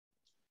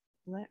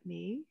let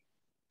me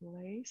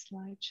play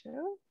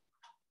slideshow.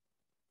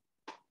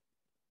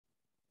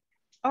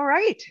 All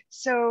right,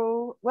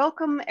 so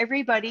welcome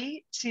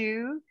everybody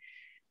to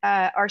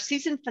our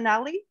season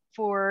finale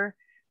for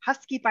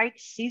Husky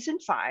Bites Season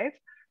 5.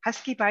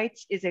 Husky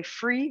Bites is a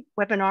free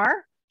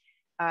webinar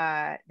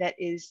that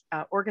is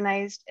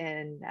organized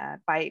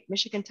by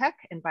Michigan Tech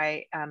and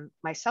by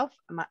myself.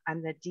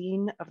 I'm the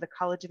Dean of the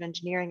College of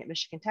Engineering at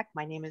Michigan Tech.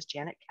 My name is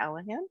Janet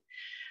Callahan.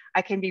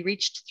 I can be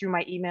reached through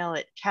my email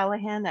at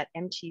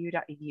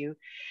callahan@mtu.edu.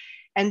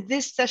 And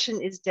this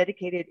session is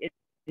dedicated in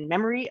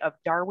memory of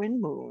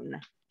Darwin Moon.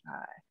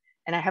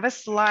 And I have a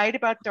slide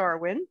about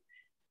Darwin,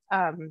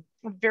 a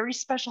very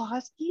special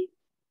Husky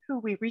who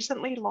we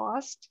recently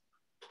lost.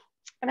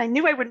 And I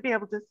knew I wouldn't be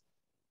able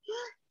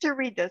to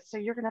read this, so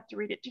you're gonna have to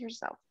read it to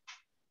yourself.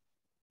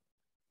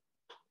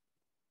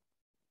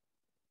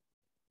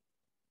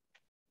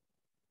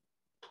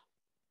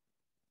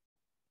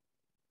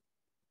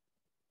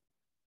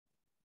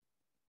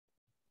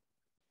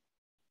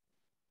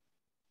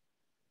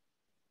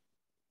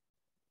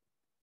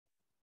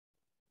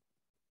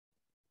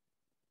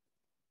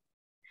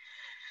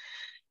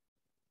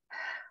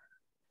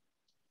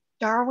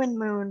 Darwin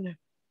Moon,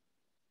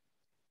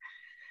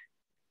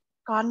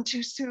 gone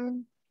too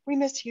soon. We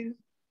miss you.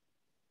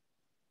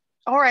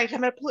 All right,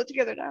 I'm gonna pull it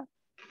together now.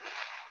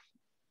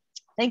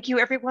 Thank you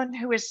everyone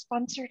who has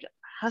sponsored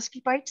Husky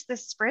Bites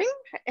this spring,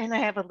 and I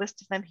have a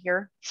list of them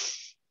here,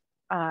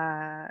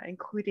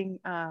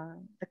 including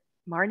the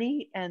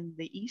Marnie and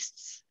the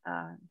Easts,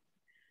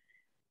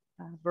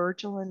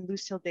 Virgil and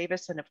Lucille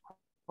Davis, and of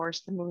course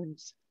the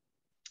Moons.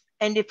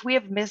 And if we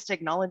have missed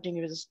acknowledging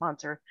you as a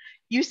sponsor,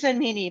 you send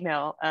me an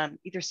email,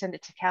 either send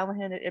it to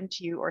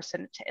Callahan@MTU or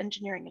send it to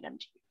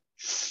engineering@MTU.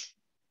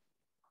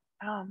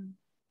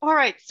 All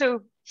right,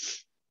 so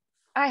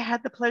I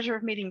had the pleasure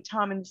of meeting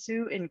Tom and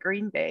Sue in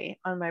Green Bay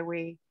on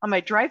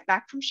my drive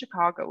back from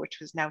Chicago, which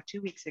was now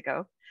 2 weeks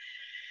ago.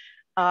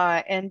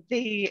 And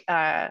they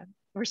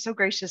were so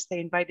gracious. They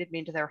invited me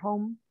into their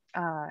home.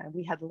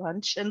 We had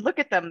lunch, and look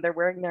at them. They're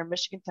wearing their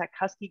Michigan Tech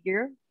Husky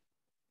gear.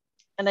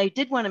 And I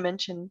did want to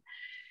mention,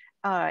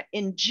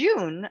 in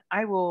June,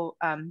 I will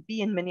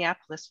be in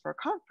Minneapolis for a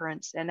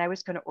conference, and I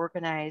was going to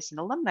organize an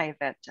alumni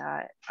event,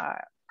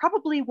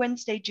 probably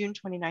Wednesday, June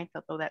 29th,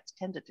 although that's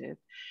tentative.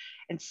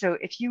 And so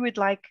if you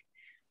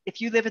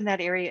live in that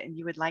area and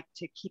you would like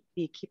to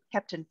be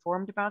kept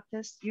informed about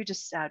this, you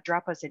just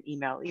drop us an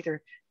email,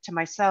 either to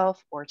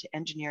myself or to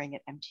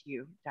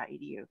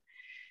engineering@mtu.edu.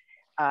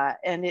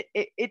 And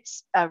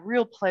it's a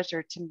real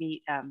pleasure to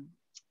meet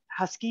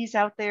Huskies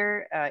out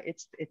there.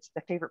 It's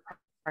the favorite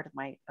part of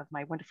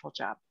my wonderful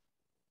job.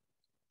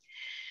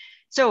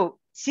 So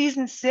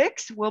season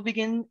 6 will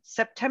begin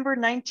September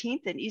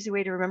 19th. An easy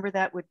way to remember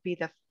that would be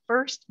the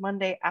first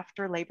Monday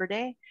after Labor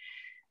Day.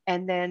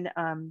 And then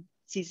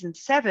season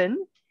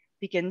 7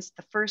 begins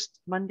the first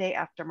Monday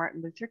after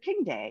Martin Luther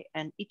King Day.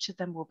 And each of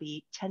them will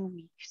be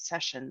 10-week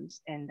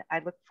sessions. And I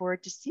look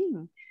forward to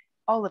seeing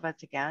all of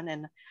us again.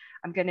 And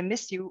I'm going to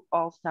miss you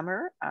all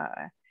summer.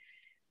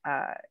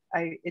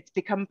 It's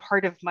become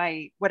part of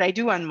what I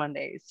do on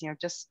Mondays,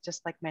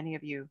 just like many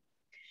of you.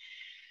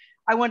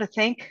 I want to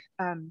thank,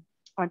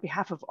 on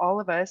behalf of all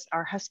of us,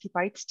 our Husky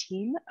Bites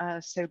team.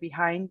 So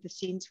behind the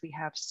scenes, we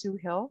have Sue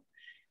Hill,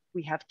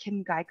 we have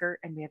Kim Geiger,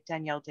 and we have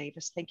Danielle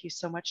Davis. Thank you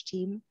so much,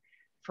 team,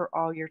 for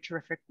all your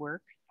terrific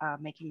work,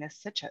 making this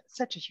such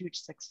a huge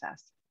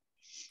success.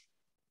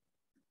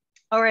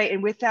 All right,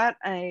 and with that,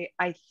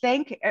 I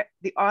thank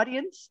the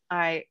audience.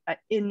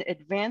 In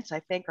advance, I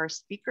thank our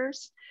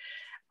speakers.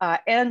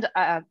 And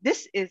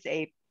this is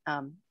a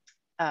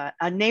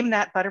name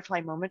that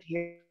butterfly moment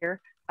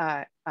here.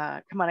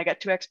 Come on, I got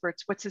two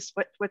experts. What's this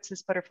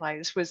butterfly?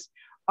 This was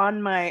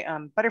on my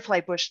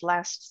butterfly bush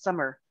last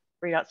summer,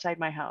 right outside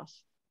my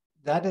house.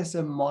 That is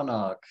a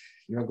monarch.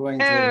 You're going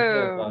to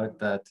hear about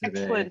that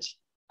today. Excellent.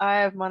 I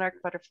have monarch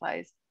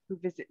butterflies who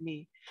visit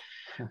me.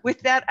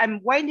 With that,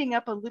 I'm winding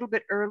up a little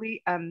bit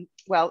early.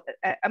 Well,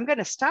 I'm going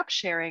to stop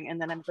sharing,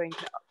 and then I'm going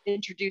to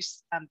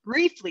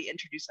briefly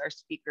introduce our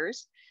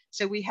speakers.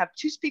 So we have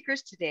two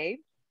speakers today.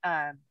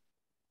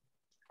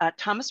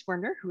 Thomas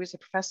Werner, who is a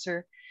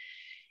professor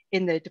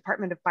in the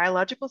Department of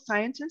Biological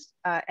Sciences.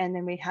 And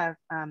then we have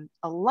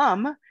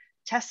alum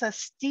Tessa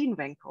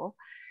Steenwinkel,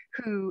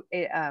 who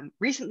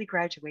recently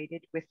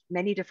graduated with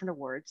many different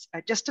awards.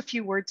 Just a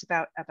few words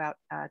about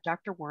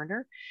Dr.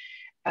 Werner.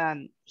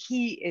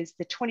 He is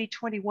the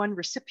 2021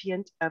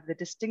 recipient of the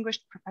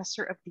Distinguished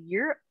Professor of the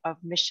Year of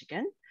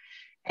Michigan.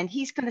 And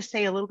he's going to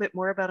say a little bit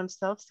more about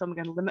himself, so I'm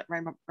going to limit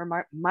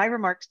my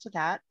remarks to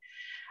that.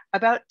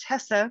 About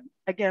Tessa,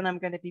 again, I'm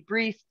going to be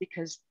brief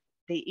because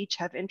they each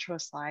have intro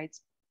slides.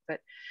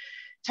 But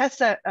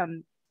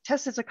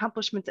Tessa's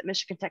accomplishments at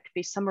Michigan Tech can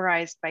be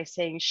summarized by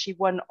saying she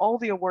won all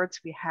the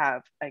awards we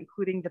have,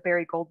 including the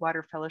Barry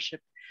Goldwater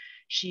Fellowship.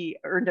 She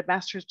earned a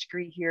master's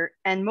degree here.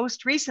 And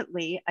most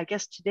recently, I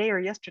guess today or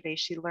yesterday,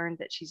 she learned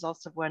that she's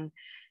also won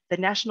the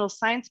National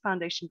Science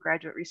Foundation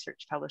Graduate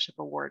Research Fellowship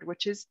Award,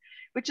 which is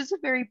a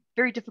very,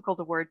 very difficult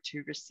award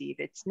to receive.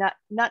 It's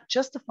not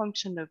just a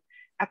function of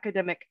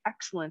academic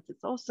excellence,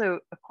 it's also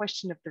a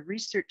question of the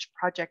research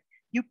project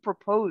you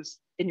propose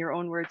in your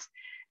own words,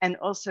 and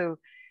also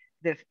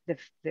the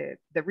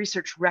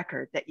research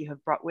record that you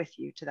have brought with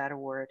you to that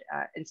award.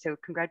 And so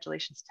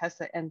congratulations,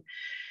 Tessa. And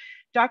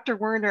Dr.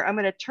 Werner, I'm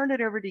going to turn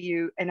it over to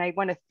you. And I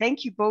want to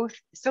thank you both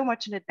so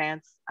much in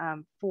advance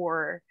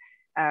for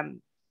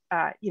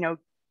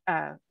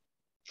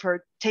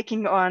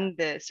taking on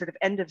the sort of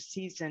end of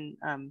season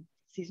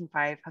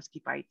 5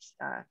 Husky Bites.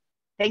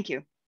 Thank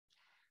you.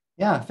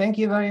 Yeah, thank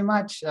you very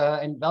much,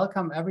 and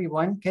welcome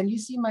everyone. Can you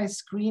see my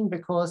screen?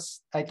 Because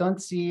I don't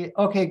see,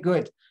 okay,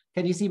 good.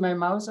 Can you see my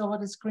mouse over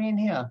the screen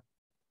here?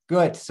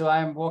 Good, so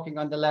I'm walking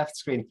on the left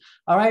screen.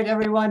 All right,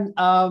 everyone,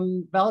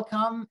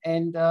 welcome.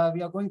 And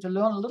we are going to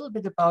learn a little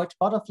bit about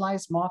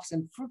butterflies, moths,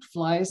 and fruit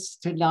flies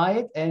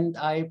tonight. And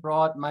I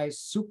brought my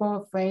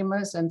super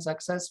famous and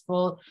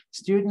successful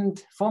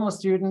student, former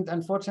student,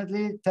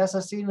 unfortunately, Tessa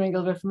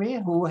Steenwinkel with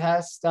me, who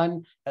has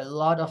done a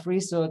lot of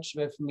research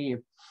with me.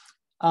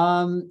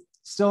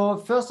 So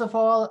first of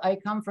all, I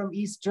come from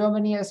East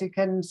Germany, as you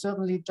can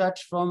certainly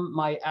judge from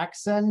my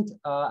accent.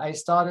 I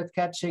started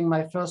catching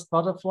my first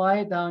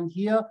butterfly down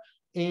here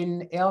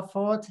in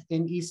Erfurt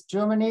in East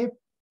Germany.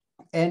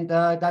 And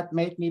that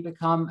made me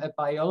become a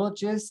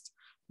biologist.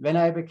 When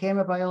I became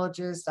a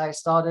biologist, I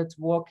started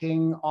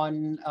working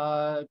on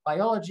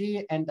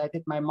biology, and I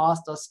did my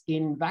master's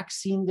in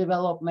vaccine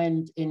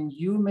development in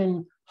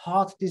human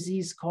heart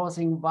disease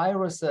causing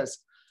viruses.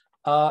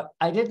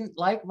 I didn't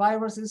like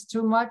viruses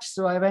too much,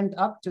 so I went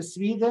up to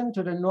Sweden,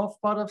 to the north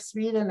part of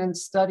Sweden, and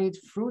studied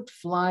fruit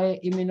fly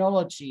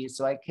immunology.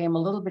 So I came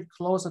a little bit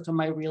closer to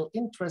my real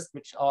interest,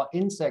 which are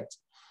insects.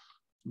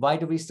 Why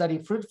do we study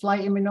fruit fly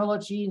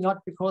immunology?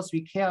 Not because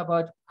we care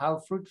about how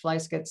fruit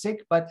flies get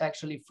sick, but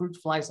actually fruit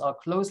flies are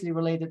closely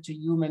related to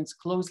humans,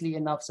 closely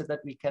enough so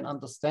that we can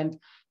understand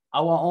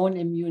our own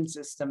immune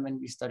system when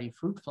we study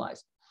fruit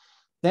flies.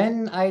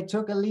 Then I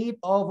took a leap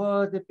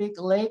over the big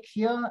lake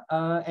here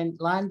and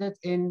landed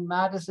in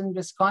Madison,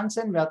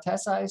 Wisconsin, where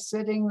Tessa is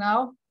sitting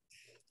now.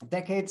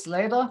 Decades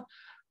later,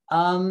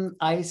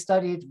 I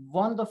studied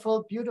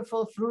wonderful,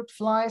 beautiful fruit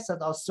flies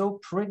that are so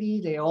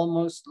pretty. They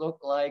almost look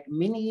like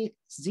mini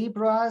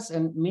zebras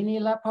and mini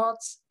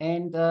leopards.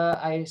 And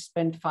I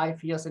spent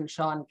 5 years in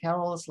Sean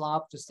Carroll's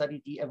lab to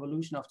study the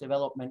evolution of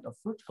development of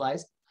fruit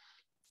flies.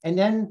 And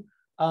then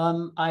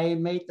I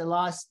made the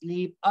last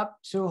leap up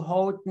to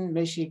Houghton,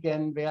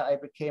 Michigan, where I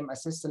became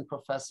assistant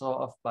professor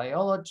of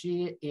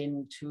biology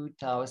in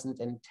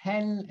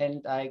 2010,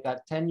 and I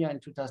got tenure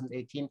in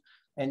 2018.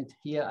 And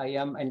here I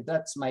am, and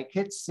that's my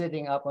kids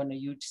sitting up on a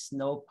huge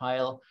snow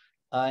pile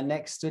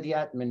next to the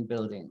admin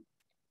building.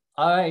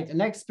 All right, the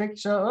next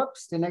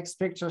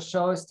picture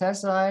shows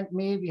Tessa and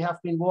me. We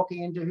have been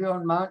walking in the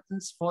Huron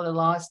Mountains for the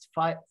last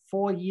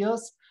 4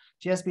 years.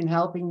 She has been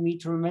helping me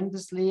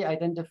tremendously,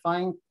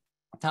 identifying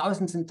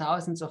thousands and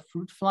thousands of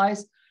fruit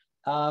flies.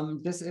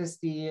 This is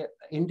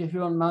in the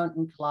Huron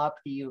Mountain Club,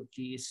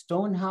 the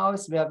stone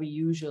house where we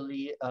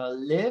usually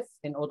live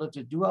in order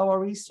to do our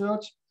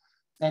research.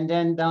 And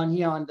then down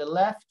here on the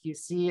left, you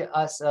see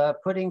us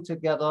putting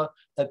together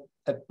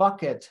a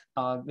bucket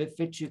with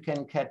which you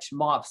can catch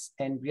moths.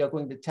 And we are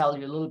going to tell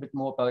you a little bit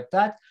more about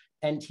that.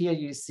 And here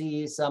you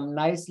see some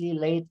nicely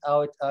laid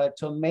out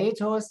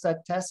tomatoes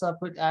that Tessa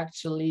put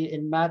actually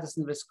in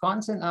Madison,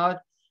 Wisconsin out.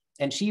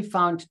 And she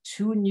found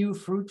 2 new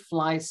fruit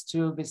flies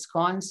to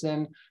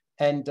Wisconsin,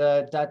 and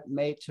that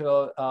made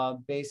her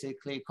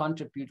basically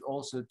contribute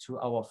also to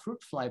our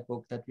fruit fly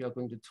book that we are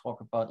going to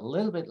talk about a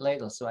little bit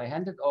later. So I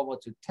hand it over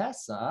to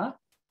Tessa.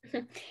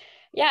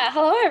 Yeah,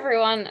 hello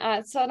everyone.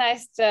 It's so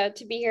nice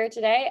to be here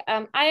today.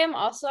 I am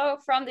also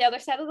from the other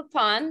side of the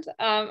pond.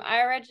 I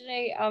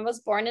originally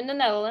was born in the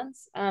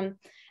Netherlands. And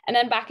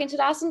then back in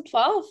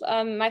 2012,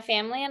 my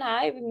family and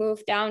I, we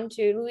moved down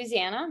to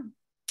Louisiana,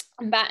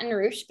 Baton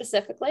Rouge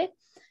specifically.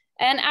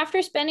 And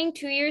after spending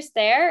 2 years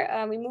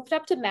there, we moved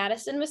up to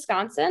Madison,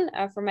 Wisconsin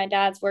for my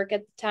dad's work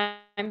at the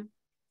time.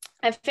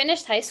 I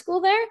finished high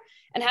school there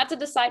and had to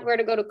decide where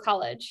to go to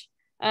college.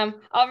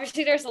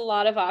 Obviously, there's a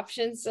lot of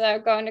options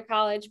going to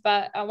college,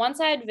 but once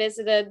I had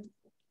visited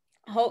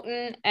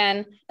Houghton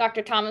and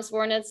Dr. Thomas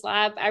Werner's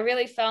lab, I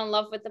really fell in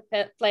love with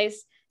the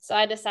place. So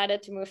I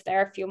decided to move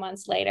there a few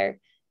months later.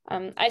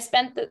 I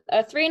spent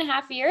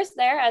 3.5 years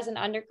there as an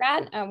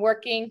undergrad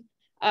working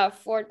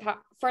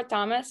for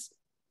Thomas,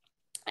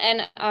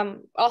 and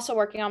also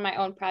working on my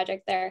own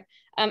project there.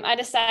 I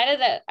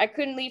decided that I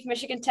couldn't leave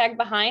Michigan Tech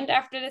behind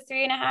after the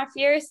 3.5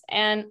 years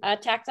and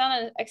tacked on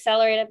an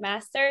accelerated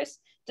master's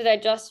that I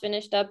just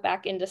finished up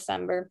back in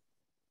December.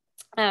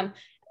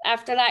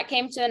 After that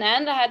came to an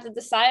end, I had to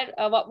decide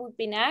what would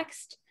be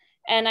next.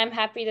 And I'm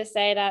happy to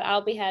say that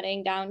I'll be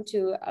heading down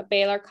to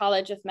Baylor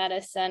College of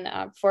Medicine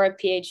for a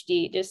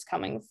PhD this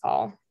coming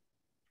fall.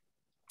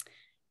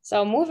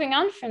 So moving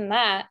on from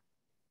that,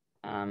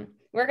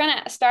 we're going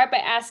to start by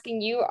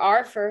asking you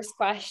our first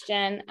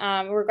question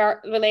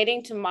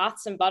relating to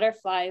moths and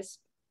butterflies.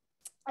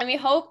 And we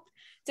hope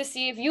to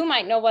see if you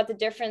might know what the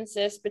difference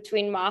is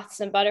between moths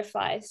and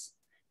butterflies.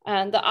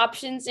 The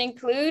options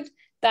include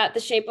that the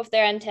shape of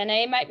their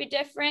antennae might be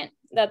different,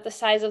 that the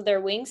size of their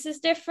wings is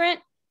different,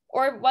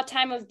 or what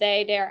time of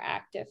day they are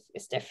active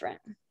is different.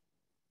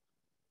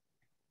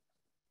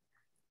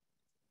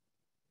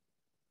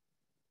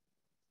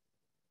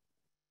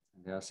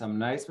 There are some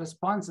nice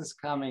responses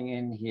coming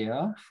in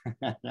here,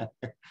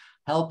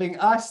 helping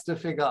us to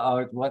figure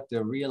out what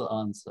the real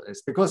answer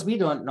is, because we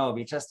don't know.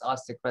 We just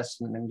asked the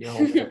question and we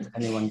hope that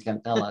anyone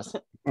can tell us.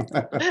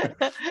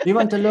 We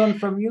want to learn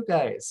from you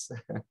guys.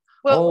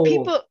 Well,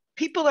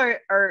 people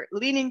are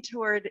leaning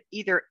toward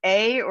either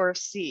A or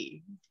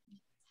C.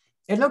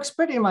 It looks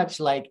pretty much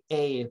like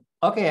A.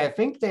 Okay, I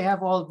think they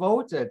have all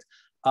voted.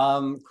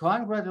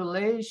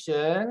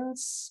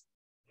 Congratulations.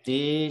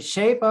 The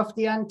shape of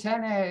the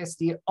antenna is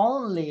the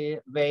only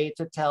way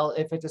to tell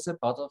if it is a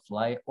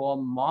butterfly or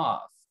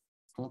moth.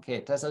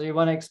 Okay, Tessa, do you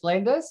want to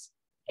explain this?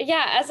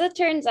 Yeah, as it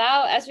turns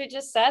out, as we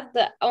just said,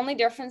 the only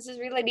difference is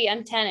really the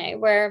antennae,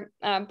 where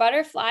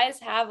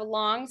butterflies have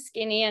long,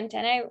 skinny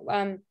antennae,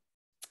 and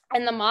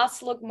the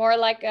moths look more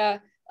like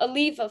a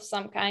leaf of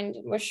some kind,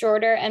 was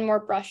shorter and more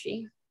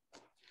brushy.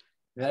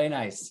 Very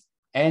nice.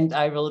 And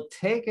I will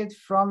take it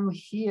from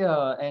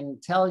here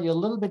and tell you a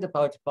little bit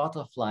about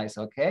butterflies,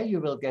 okay? You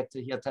will get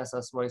to hear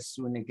Tessa's voice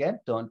soon again.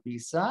 Don't be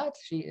sad.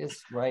 She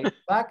is right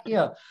back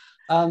here.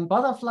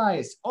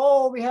 Butterflies.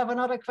 Oh, we have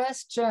another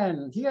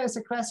question. Here is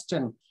a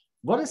question.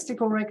 What is the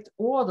correct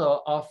order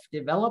of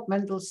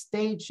developmental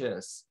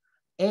stages?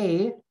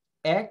 A,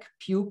 egg,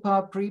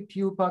 pupa,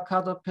 prepupa,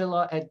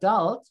 caterpillar,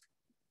 adult.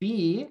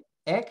 B,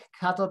 egg,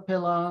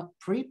 caterpillar,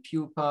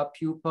 prepupa,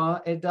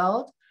 pupa,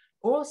 adult.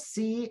 Or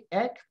C,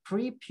 egg,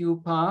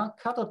 prepupa,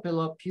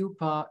 caterpillar,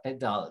 pupa,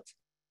 adult.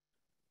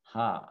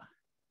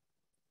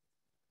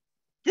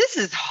 This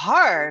is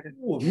hard.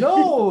 Oh,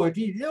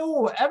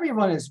 no,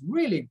 everyone is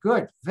really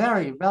good,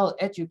 very well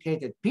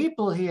educated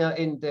people here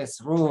in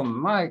this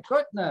room. My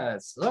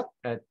goodness, look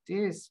at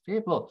these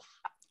people.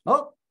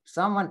 Oh,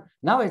 someone,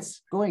 now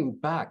it's going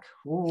back.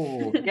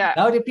 Oh, yeah.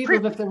 Now the people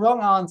with the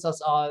wrong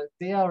answers are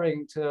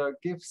daring to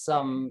give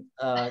some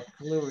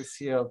clues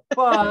here,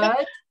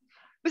 but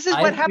this is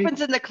what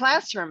happens in the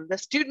classroom. The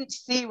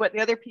students see what the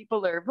other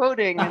people are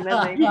voting, and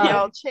then they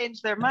all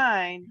change their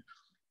mind.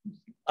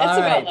 It's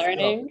about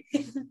learning.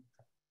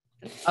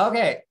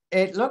 Okay,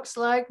 it looks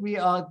like we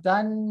are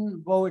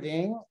done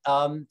voting.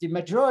 The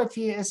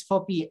majority is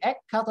for B, egg,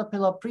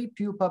 caterpillar,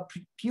 prepupa,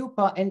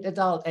 pupa, and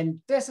adult.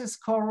 And this is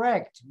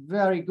correct.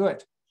 Very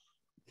good.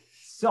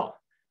 So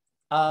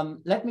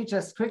let me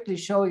just quickly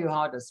show you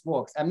how this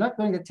works. I'm not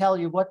going to tell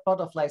you what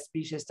butterfly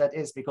species that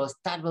is, because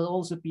that will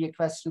also be a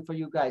question for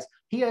you guys.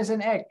 Here is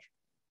an egg,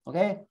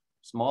 okay?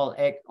 Small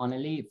egg on a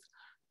leaf.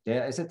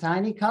 There is a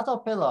tiny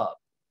caterpillar.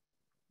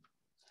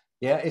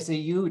 There is a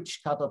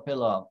huge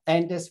caterpillar.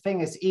 And this thing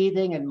is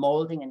eating and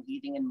molding and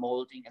eating and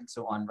molding and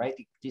so on, right?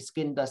 The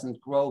skin doesn't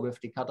grow with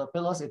the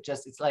caterpillars.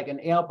 It's like an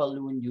air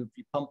balloon. You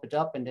pump it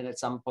up and then at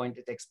some point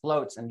it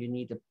explodes and you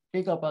need a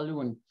bigger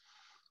balloon.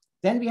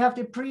 Then we have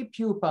the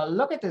prepupa.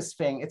 Look at this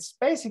thing. It's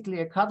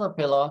basically a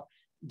caterpillar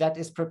that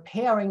is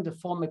preparing to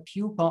form a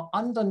pupa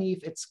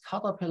underneath its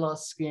caterpillar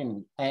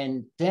skin.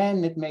 And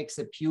then it makes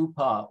a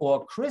pupa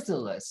or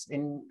chrysalis.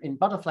 In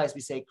butterflies,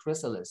 we say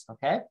chrysalis,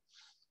 okay?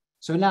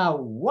 So now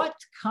what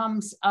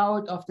comes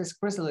out of this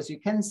chrysalis? You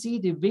can see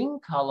the wing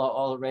color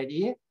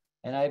already.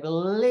 And I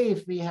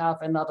believe we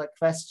have another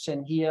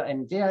question here.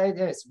 And there it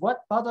is. What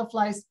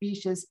butterfly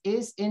species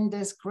is in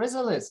this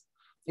chrysalis?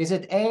 Is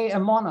it A, a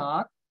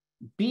monarch,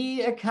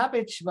 B, a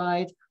cabbage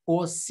white,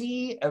 or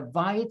C, a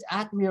white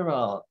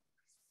admiral?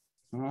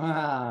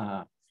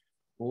 Ah.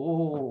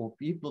 Oh,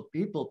 people.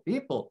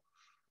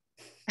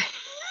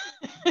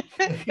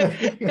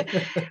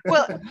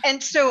 Well,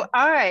 and so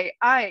I,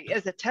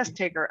 as a test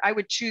taker, I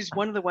would choose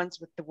one of the ones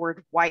with the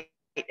word white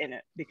in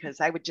it, because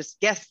I would just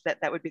guess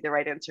that that would be the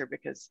right answer,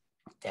 because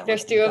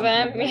there's two of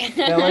them.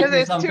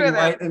 There's two of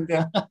them. In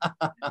there.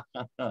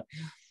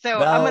 So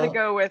well, I'm going to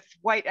go with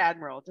white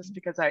admiral, just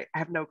because I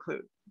have no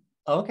clue.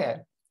 Okay.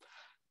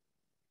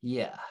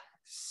 Yeah.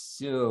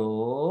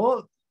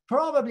 So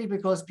probably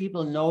because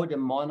people know the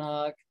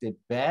monarch the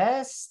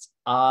best.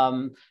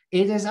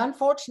 It is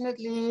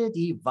unfortunately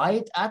the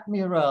white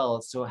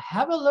admiral. So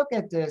have a look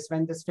at this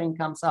when this thing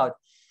comes out.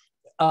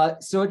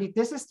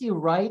 This is the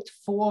right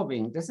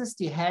forewing. This is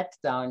the head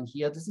down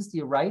here. This is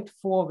the right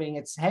forewing.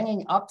 It's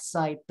hanging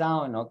upside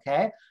down,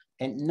 okay?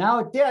 And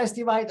now there is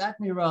the white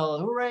admiral.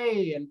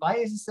 Hooray! And why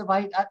is this the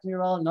white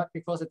admiral? Not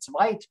because it's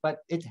white, but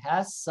it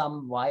has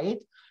some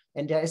white.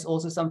 And there is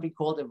also something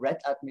called a red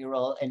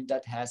admiral, and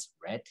that has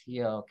red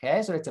here,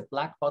 okay? So it's a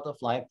black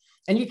butterfly.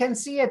 And you can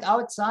see it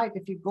outside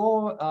if you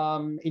go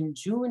in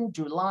June,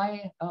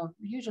 July,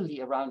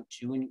 usually around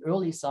June,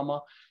 early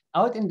summer,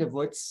 out in the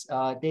woods.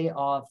 They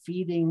are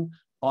feeding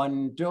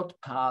on dirt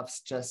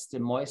paths, just the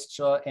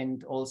moisture,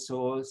 and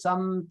also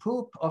some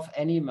poop of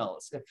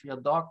animals. If your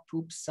dog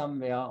poops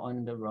somewhere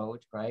on the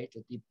road, right,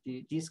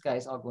 these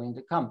guys are going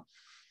to come.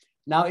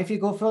 Now, if you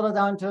go further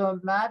down to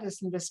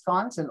Madison,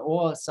 Wisconsin,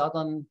 or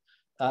southern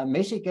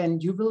Michigan,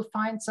 you will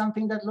find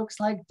something that looks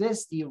like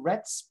this, the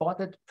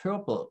red-spotted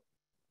purple.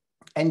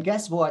 And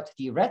guess what?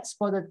 The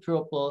red-spotted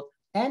purple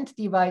and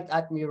the white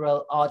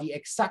admiral are the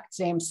exact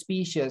same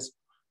species.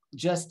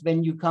 Just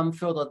when you come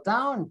further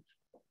down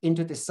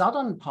into the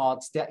southern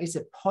parts, there is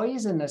a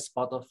poisonous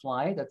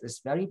butterfly that is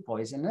very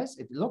poisonous.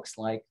 It looks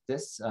like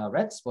this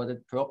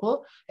red-spotted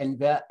purple. And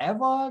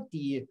wherever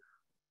the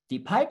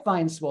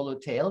pipevine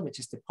swallowtail, which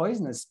is the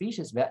poisonous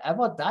species,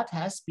 wherever that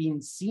has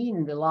been seen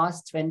in the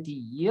last 20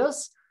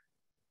 years,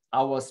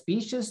 our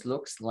species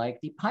looks like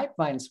the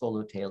pipevine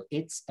swallowtail.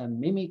 It's a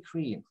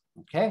mimicry,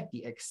 okay?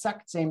 The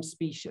exact same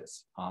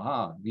species.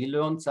 Ah, we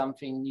learned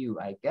something new.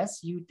 I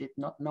guess you did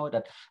not know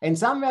that. And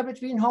somewhere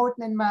between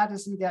Houghton and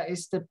Madison, there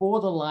is the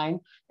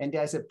borderline, and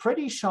there's a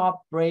pretty sharp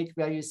break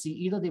where you see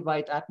either the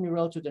white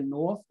admiral to the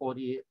north or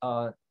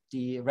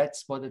the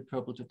red-spotted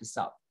purple to the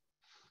south.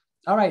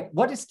 All right,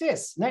 what is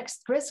this?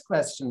 Next quiz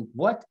question.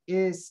 What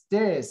is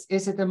this?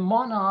 Is it a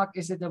monarch?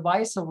 Is it a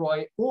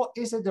viceroy? Or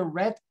is it a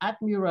red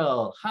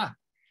admiral? Ha!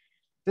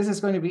 This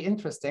is going to be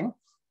interesting.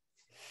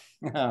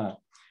 I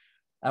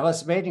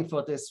was waiting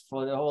for this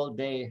for the whole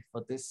day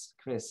for this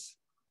quiz.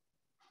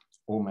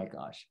 Oh my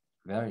gosh,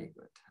 very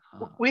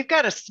good. We've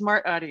got a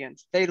smart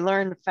audience. They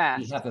learn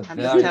fast. We have a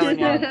very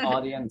smart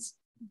audience.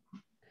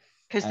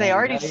 Because they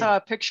already saw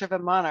a picture of a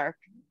monarch.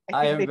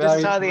 I am they very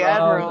just saw the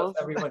proud admirals.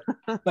 of everyone.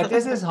 But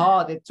this is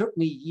hard. It took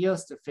me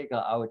years to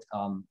figure out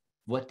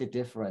what the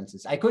difference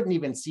is. I couldn't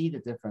even see the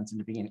difference in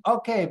the beginning.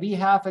 Okay, we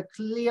have a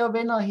clear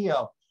winner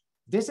here.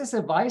 This is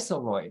a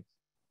viceroy.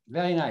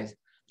 Very nice.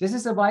 This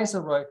is a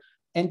viceroy.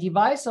 And the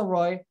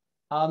viceroy,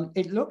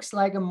 it looks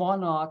like a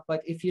monarch,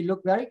 but if you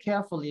look very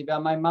carefully where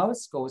my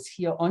mouse goes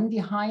here on the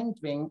hind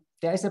wing,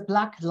 there is a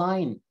black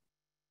line.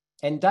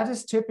 And that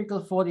is typical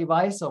for the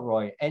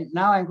viceroy. And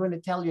now I'm going to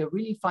tell you a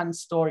really fun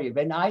story.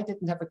 When I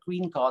didn't have a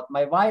green card,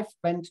 my wife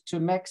went to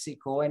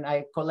Mexico and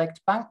I collect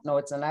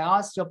banknotes. And I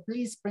asked her,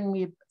 please bring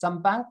me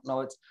some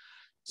banknotes.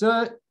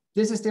 So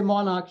this is the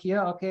monarch here.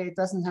 Okay, it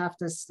doesn't have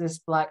this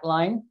black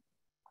line.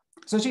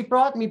 So she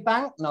brought me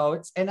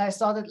banknotes and I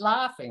started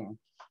laughing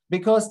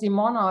because the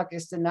monarch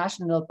is the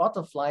national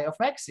butterfly of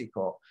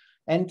Mexico.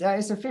 And there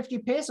is a 50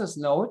 pesos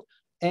note.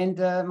 And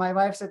my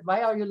wife said,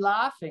 why are you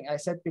laughing? I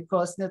said,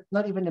 because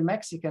not even the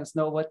Mexicans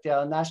know what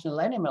their national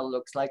animal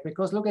looks like,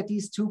 because look at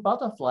these two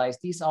butterflies.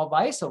 These are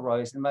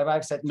viceroys. And my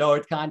wife said, no,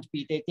 it can't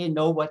be. They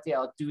know what they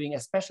are doing,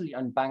 especially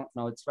on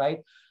banknotes, right?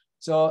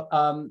 So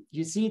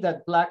you see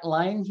that black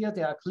line here.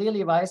 They are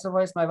clearly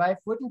viceroys. My wife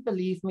wouldn't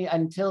believe me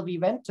until we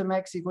went to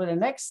Mexico the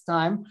next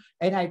time.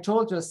 And I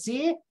told her,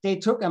 see, they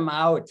took them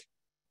out.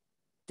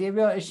 They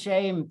were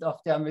ashamed of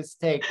their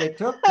mistake. They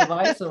took the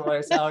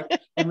viceroys out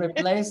and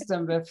replaced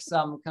them with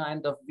some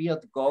kind of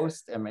weird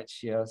ghost image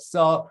here.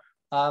 So,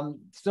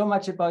 so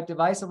much about the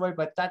viceroy,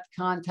 but that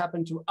can't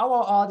happen to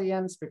our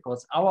audience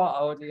because our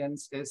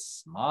audience is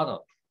smarter.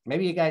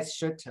 Maybe you guys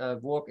should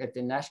work at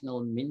the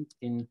National Mint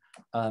in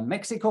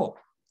Mexico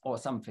or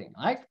something,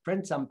 like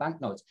print some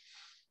banknotes.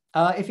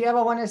 If you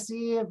ever want to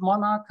see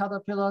monarch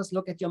caterpillars,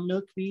 look at your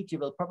milkweed, you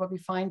will probably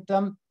find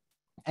them.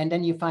 And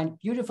then you find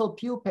beautiful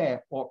pupae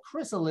or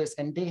chrysalis,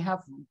 and they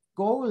have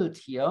gold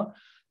here,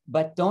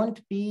 but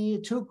don't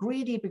be too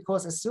greedy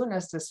because as soon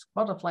as this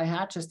butterfly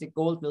hatches, the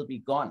gold will be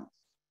gone.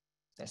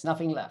 There's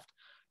nothing left.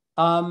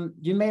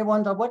 You may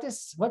wonder,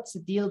 what's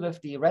the deal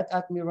with the red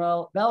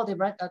admiral? Well, the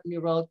red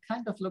admiral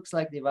kind of looks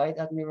like the white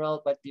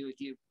admiral, but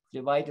the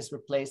white is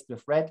replaced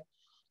with red.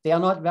 They are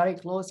not very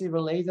closely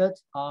related.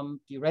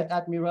 The red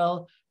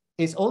admiral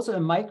is also a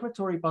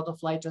migratory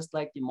butterfly, just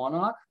like the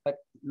monarch, but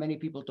many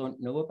people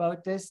don't know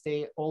about this.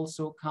 They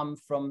also come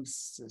from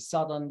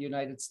southern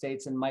United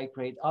States and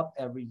migrate up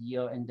every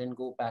year and then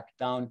go back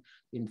down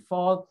in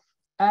fall,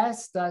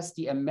 as does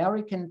the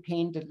American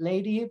painted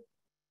lady.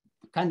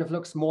 Kind of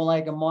looks more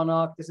like a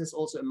monarch. This is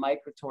also a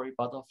migratory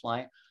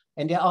butterfly.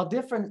 And there are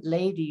different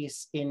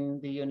ladies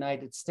in the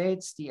United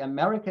States. The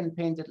American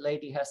painted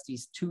lady has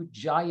these two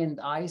giant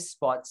eye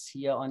spots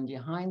here on the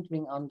hind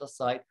wing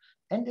underside.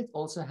 And it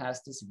also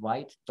has this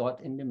white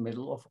dot in the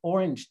middle of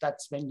orange.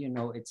 That's when you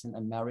know it's an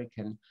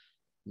American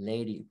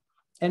lady.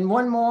 And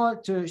one more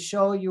to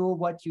show you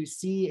what you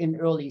see in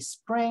early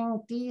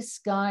spring. These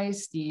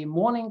guys, the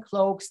morning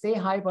cloaks, they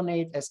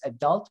hibernate as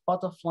adult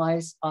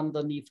butterflies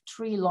underneath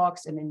tree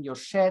logs and in your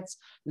sheds.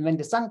 And when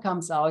the sun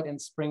comes out in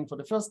spring for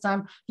the first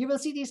time, you will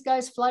see these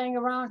guys flying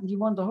around. And you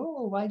wonder,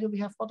 oh, why do we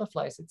have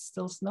butterflies? It's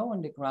still snow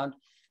on the ground.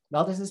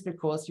 Well, this is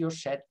because your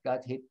shed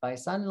got hit by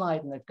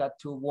sunlight and it got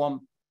too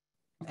warm.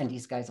 And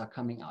these guys are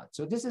coming out.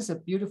 So this is a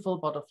beautiful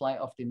butterfly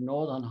of the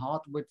northern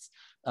hardwoods.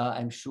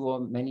 I'm sure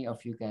many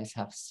of you guys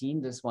have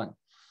seen this one.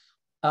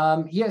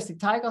 Here's the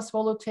tiger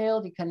swallowtail,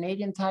 the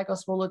Canadian tiger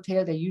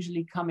swallowtail. They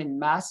usually come in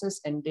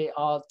masses and they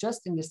are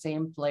just in the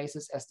same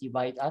places as the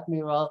white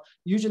admiral,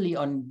 usually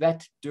on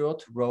wet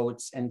dirt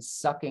roads and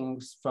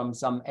sucking from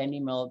some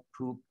animal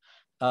poop.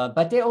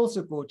 But they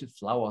also go to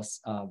flowers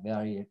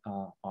very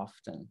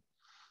often.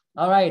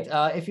 All right,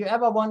 if you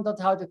ever wondered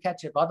how to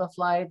catch a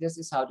butterfly, this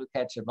is how to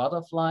catch a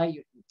butterfly.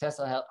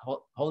 Tessa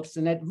holds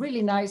the net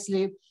really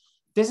nicely.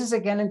 This is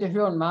again in the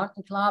Huron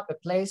Mountain Club, a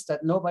place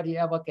that nobody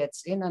ever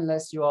gets in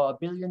unless you are a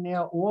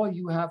billionaire or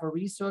you have a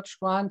research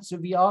grant. So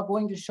we are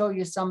going to show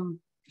you some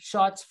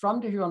shots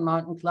from the Huron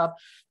Mountain Club,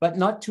 but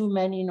not too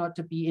many, not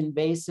to be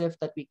invasive,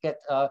 that we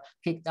get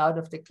kicked out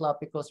of the club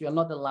because we are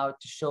not allowed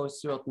to show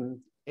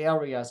certain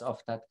areas of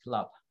that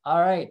club. All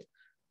right.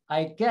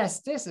 I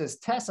guess this is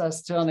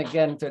Tessa's turn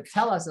again to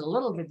tell us a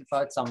little bit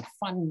about some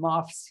fun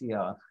moths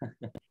here.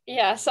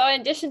 Yeah, so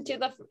in addition to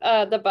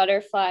the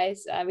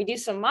butterflies, we do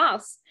some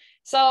moths.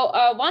 So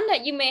one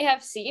that you may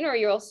have seen or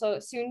you're also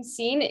soon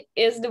seen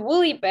is the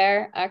woolly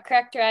bear,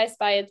 characterized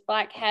by its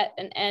black head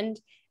and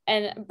end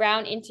and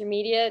brown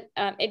intermediate.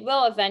 It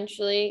will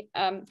eventually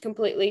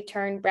completely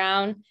turn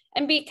brown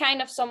and be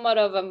kind of somewhat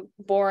of a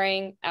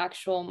boring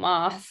actual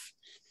moth.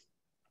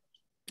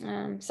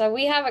 So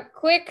we have a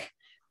quick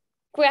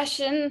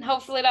question,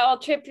 hopefully that will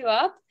trip you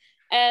up.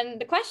 And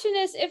the question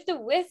is if the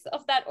width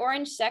of that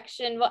orange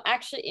section will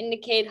actually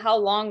indicate how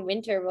long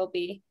winter will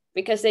be,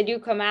 because they do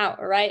come out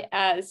right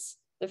as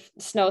the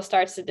snow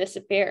starts to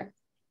disappear.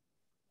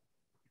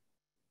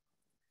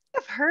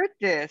 I've heard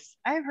this.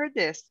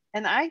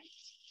 And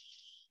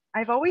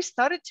I've always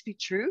thought it to be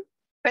true.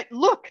 But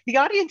look, the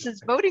audience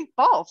is voting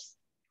false.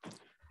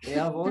 They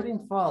are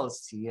voting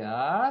false,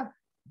 yeah.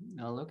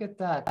 Now look at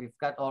that. We've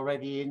got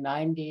already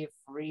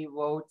 93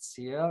 votes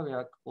here. We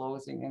are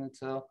closing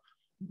into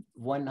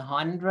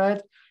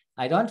 100.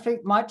 I don't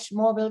think much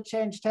more will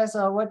change.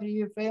 Tessa, what do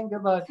you think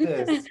about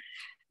this?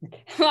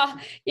 Well,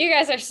 you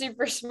guys are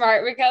super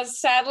smart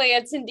because sadly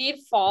it's indeed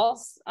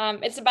false.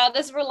 It's about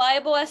as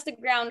reliable as the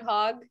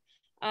groundhog.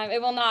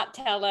 It will not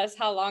tell us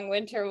how long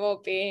winter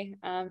will be.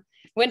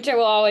 Winter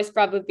will always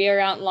probably be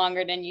around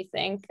longer than you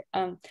think.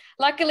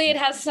 Luckily, it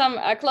has some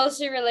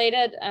closely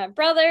related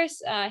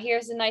brothers.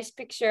 Here's a nice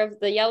picture of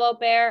the yellow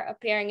bear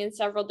appearing in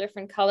several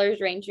different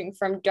colors, ranging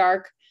from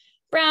dark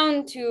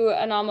brown to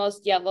an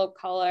almost yellow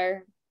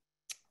color.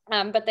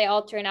 But they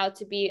all turn out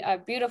to be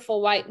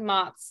beautiful white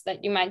moths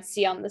that you might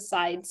see on the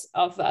sides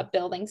of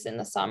buildings in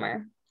the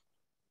summer.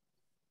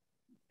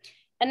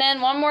 And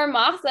then one more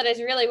moth that is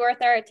really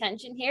worth our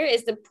attention here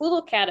is the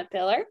poodle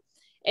caterpillar.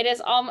 It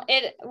is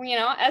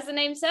as the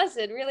name says,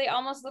 it really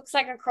almost looks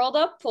like a curled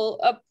up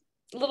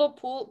little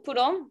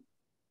poodle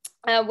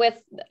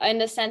with in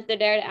the center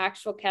there the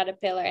actual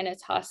caterpillar and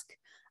its husk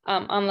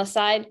on the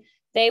side.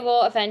 They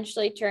will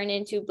eventually turn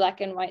into black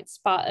and white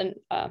spot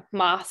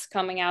moths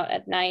coming out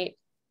at night.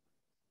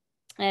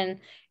 And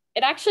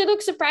it actually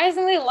looks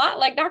surprisingly a lot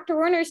like Dr.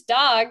 Werner's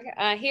dog.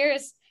 Here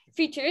is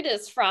featured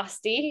as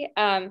Frosty,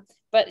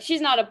 but she's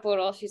not a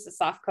poodle. She's a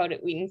soft-coated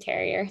Wheaten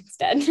Terrier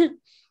instead.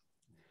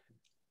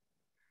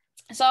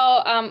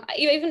 So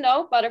even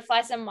though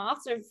butterflies and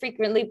moths are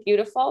frequently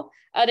beautiful,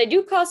 they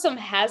do cause some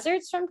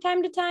hazards from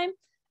time to time.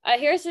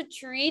 Here's a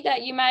tree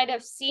that you might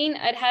have seen.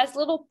 It has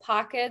little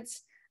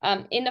pockets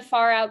in the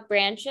far out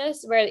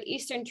branches where the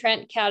Eastern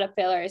Trent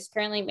caterpillar is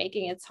currently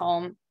making its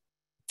home.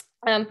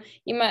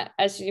 You might,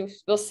 as you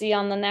will see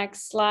on the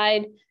next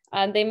slide,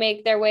 they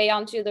make their way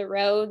onto the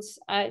roads,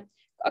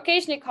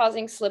 occasionally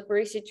causing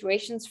slippery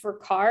situations for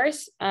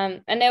cars,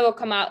 and they will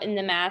come out in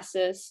the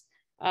masses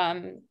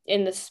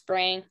in the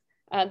spring.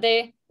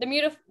 The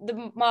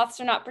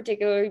moths are not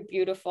particularly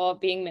beautiful,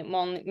 being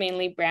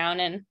mainly brown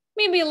and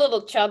maybe a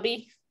little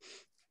chubby.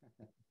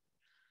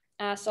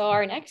 So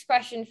our next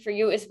question for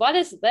you is, what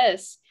is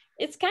this?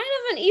 It's kind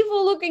of an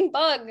evil looking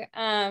bug,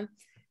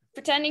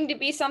 pretending to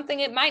be something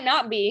it might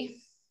not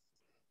be.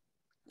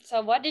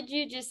 So what did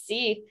you just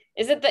see?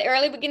 Is it the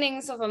early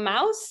beginnings of a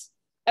mouse,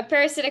 a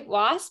parasitic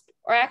wasp,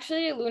 or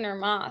actually a lunar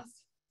moth?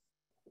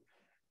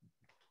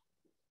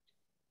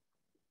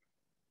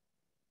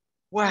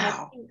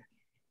 Wow.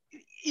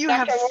 You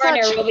Dr. have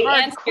Werner such will be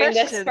hard answering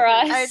questions. this for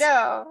us.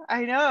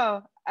 I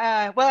know.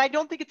 Well, I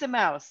don't think it's a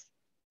mouse.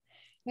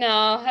 No.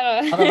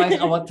 Otherwise,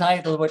 our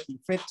title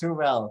wouldn't fit too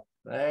well,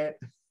 right?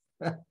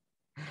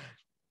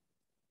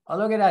 Oh,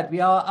 look at that.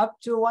 We are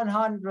up to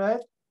 100,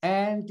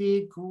 and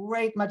the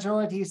great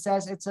majority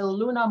says it's a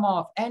lunar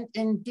moth. And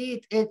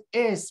indeed it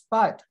is,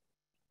 but,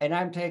 and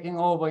I'm taking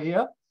over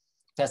here,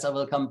 Tessa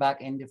will come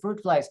back in the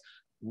fruit flies.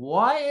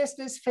 Why is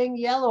this thing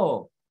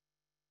yellow?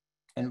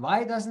 And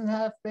why doesn't it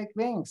have big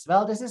wings?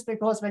 Well, this is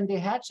because when they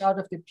hatch out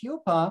of the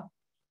pupa,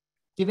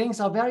 the wings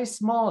are very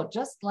small,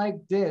 just like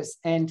this.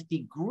 And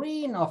the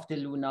green of the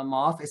lunar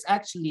moth is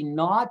actually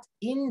not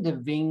in the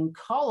wing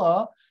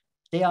color.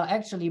 They are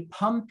actually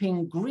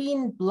pumping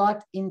green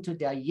blood into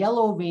their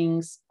yellow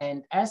wings.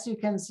 And as you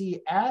can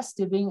see, as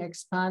the wing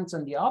expands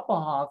on the upper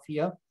half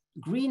here,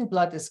 green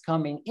blood is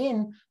coming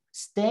in,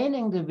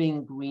 staining the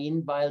wing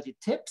green while the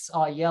tips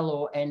are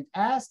yellow. And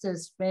as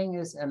this wing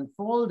is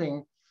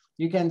unfolding,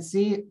 you can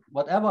see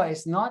whatever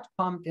is not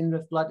pumped in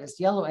with blood is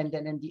yellow. And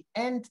then in the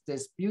end,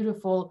 this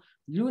beautiful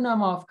lunar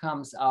moth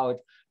comes out.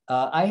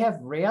 I have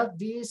reared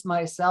these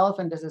myself,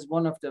 and this is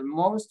one of the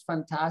most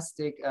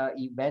fantastic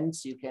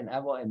events you can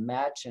ever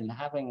imagine,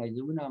 having a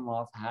lunar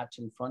moth hatch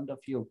in front of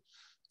you.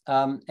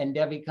 And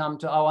there we come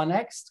to our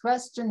next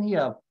question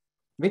here.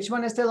 Which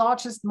one is the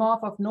largest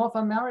moth of North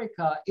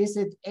America? Is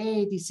it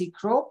A, the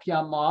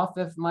Cecropia moth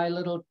with my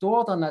little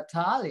daughter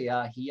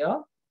Natalia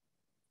here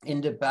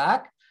in the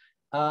back?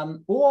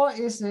 Or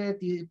is it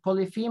the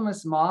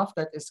Polyphemus moth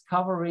that is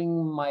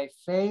covering my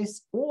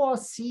face? Or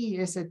C,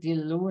 is it the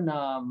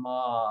Luna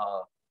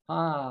moth?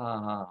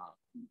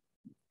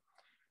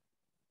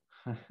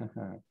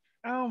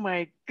 Oh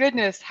my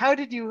goodness. How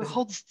did you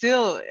hold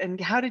still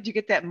and how did you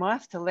get that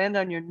moth to land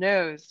on your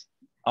nose?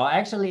 Oh,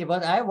 actually,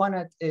 what I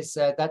wanted is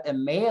that a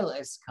male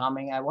is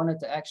coming. I wanted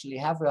to actually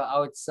have her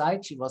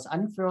outside. She was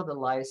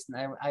unfertilized,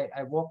 and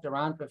I walked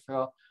around with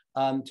her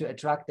to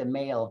attract a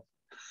male.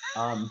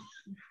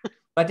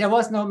 But there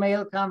was no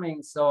male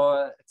coming,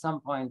 so at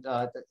some point,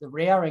 the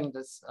rearing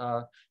this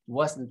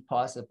wasn't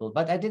possible.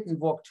 But I didn't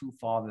walk too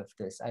far with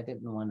this. I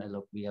didn't want to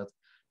look weird.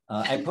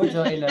 I put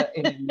her in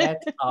a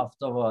net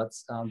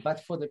afterwards,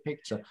 but for the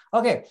picture.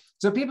 Okay,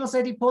 so people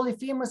say the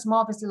Polyphemus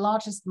moth is the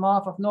largest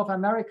moth of North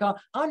America.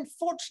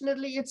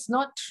 Unfortunately, it's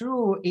not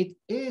true. It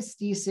is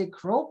the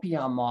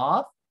Cecropia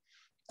moth.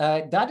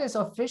 That is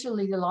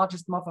officially the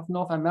largest moth of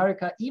North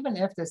America, even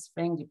if this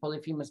thing, the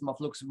Polyphemus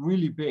moth, looks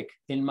really big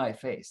in my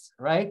face,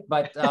 right?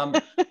 But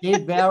they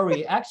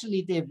vary.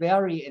 Actually, they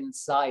vary in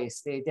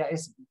size. There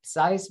is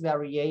size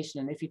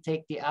variation. And if you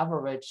take the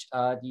average,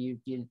 the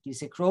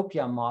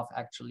Cecropia moth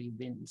actually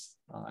wins,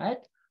 all right?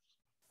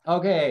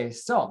 Okay,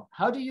 so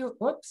how do you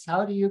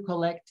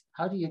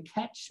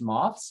catch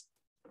moths?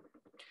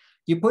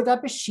 You put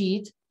up a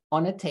sheet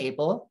on a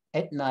table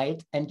at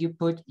night and you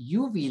put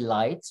UV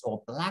lights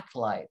or black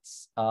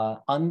lights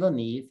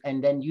underneath,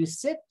 and then you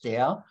sit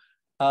there,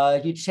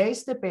 you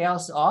chase the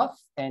bears off,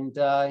 and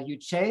you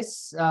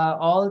chase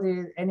all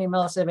the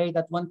animals away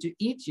that want to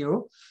eat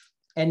you.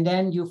 And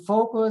then you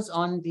focus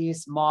on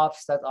these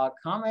moths that are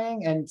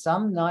coming, and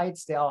some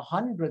nights there are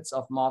hundreds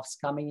of moths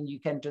coming, and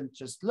you can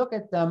just look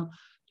at them,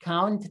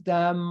 count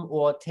them,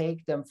 or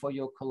take them for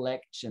your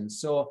collection.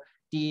 So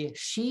the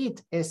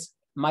sheet is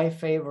my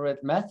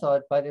favorite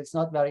method, but it's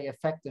not very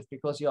effective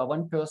because you are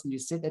one person, you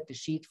sit at the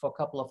sheet for a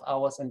couple of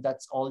hours and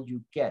that's all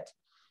you get.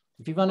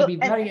 If you want to be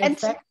very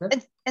effective.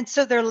 And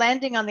so they're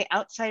landing on the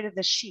outside of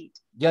the sheet.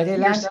 Yeah, they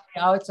land on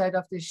the outside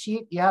of the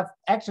sheet. You have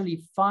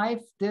actually 5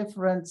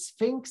 different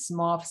sphinx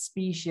moth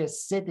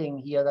species sitting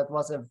here. That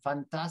was a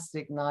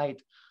fantastic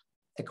night.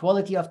 The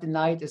quality of the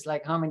night is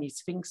like, how many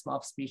sphinx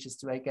moth species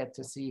do I get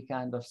to see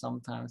kind of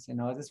sometimes, you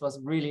know. This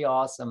was really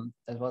awesome.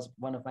 That was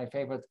one of my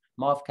favorite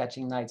moth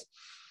catching nights.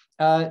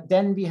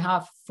 Then we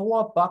have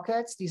 4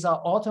 buckets. These are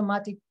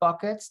automatic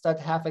buckets that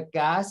have a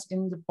gas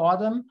in the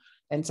bottom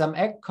and some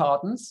egg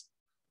cartons.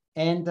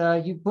 And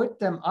you put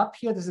them up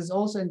here. This is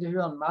also in the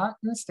Huron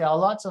Mountains. There are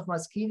lots of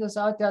mosquitoes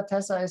out there.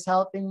 Tessa is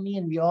helping me,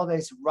 and we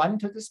always run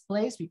to this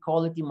place. We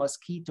call it the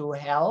mosquito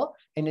hell,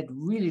 and it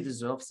really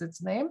deserves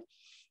its name.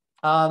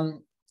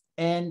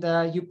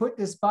 You put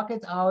this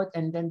bucket out,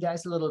 and then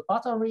there's a little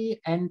battery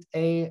and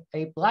a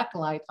black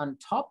light on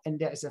top, and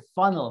there is a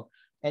funnel.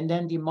 And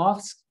then the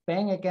moths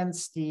bang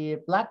against the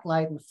black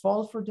light and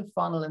fall through the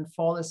funnel and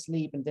fall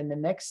asleep. And then the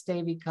next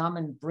day we come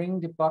and bring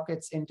the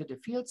buckets into the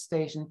field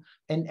station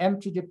and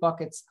empty the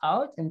buckets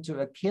out into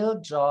a kill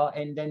jar.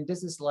 And then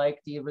this is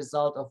like the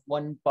result of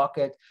 1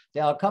 bucket.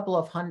 There are a couple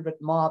of 100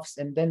 moths,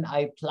 and then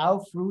I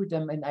plow through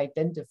them and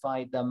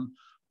identify them.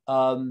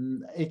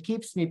 It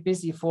keeps me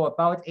busy for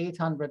about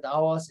 800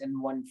 hours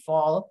in 1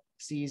 fall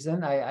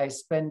season. I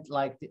spent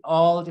like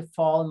all the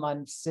fall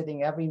months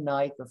sitting every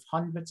night with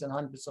hundreds and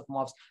hundreds of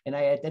moths, and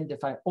I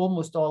identify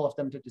almost all of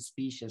them to the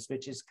species,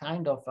 which is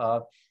kind of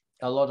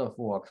a lot of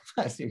work,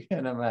 as you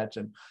can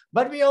imagine.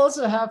 But we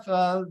also have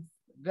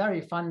very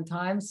fun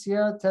times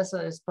here. Tessa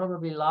is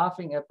probably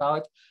laughing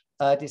about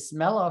the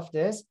smell of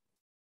this.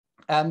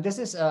 This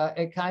is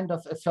a kind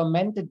of a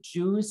fermented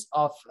juice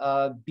of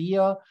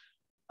beer,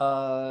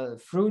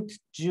 fruit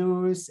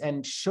juice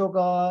and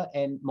sugar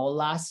and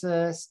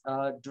molasses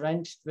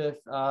drenched with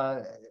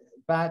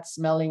bad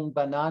smelling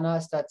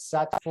bananas that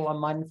sat for a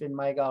month in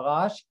my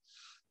garage.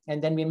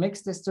 And then we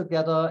mix this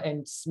together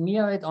and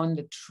smear it on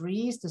the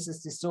trees. This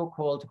is the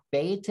so-called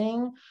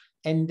baiting.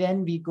 And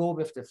then we go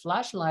with the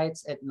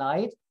flashlights at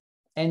night.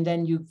 And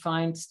then you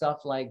find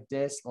stuff like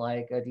this,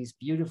 like these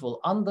beautiful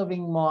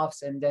underwing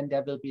moths. And then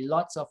there will be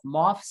lots of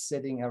moths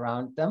sitting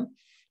around them.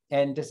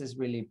 And this is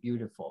really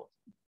beautiful.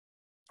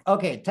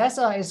 Okay,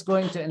 Tessa is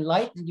going to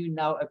enlighten you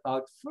now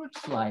about fruit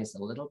flies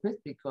a little bit,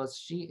 because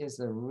she is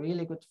a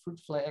really good fruit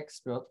fly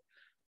expert.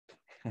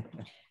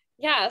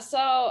 Yeah,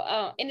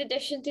 so in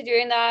addition to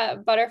doing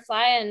that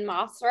butterfly and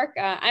moths work,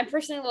 I'm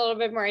personally a little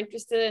bit more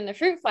interested in the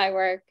fruit fly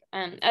work.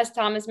 As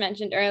Thomas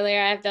mentioned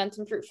earlier, I've done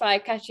some fruit fly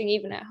catching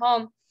even at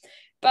home.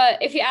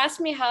 But if you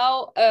ask me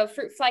how a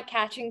fruit fly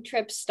catching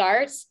trip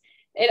starts,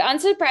 it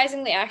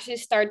unsurprisingly actually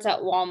starts at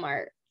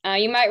Walmart.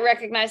 You might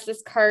recognize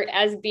this cart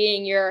as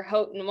being your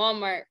Houghton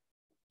Walmart.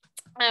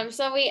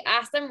 So we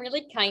asked them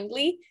really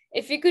kindly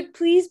if you could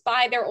please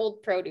buy their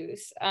old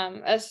produce,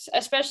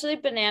 especially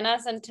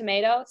bananas and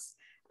tomatoes.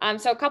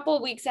 So a couple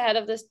of weeks ahead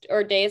of this,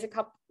 or days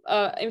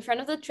in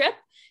front of the trip,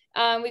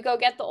 we go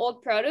get the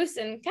old produce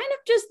and kind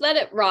of just let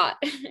it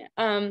rot.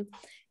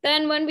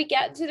 Then when we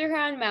get to the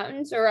Huron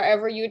Mountains or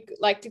wherever you'd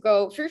like to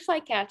go fruit fly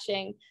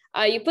catching,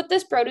 you put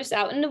this produce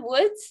out in the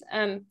woods.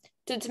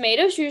 The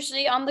tomatoes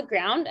usually on the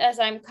ground, as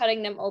I'm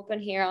cutting them open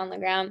here on the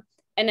ground.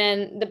 And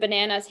then the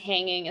bananas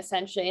hanging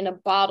essentially in a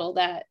bottle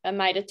that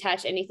might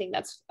attach anything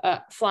that's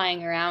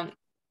flying around.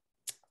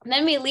 And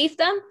then we leave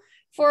them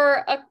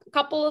for a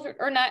couple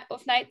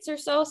of nights or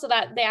so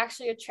that they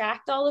actually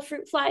attract all the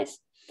fruit flies.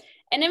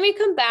 And then we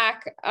come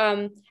back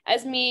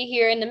as me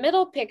here in the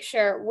middle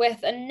picture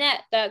with a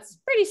net that's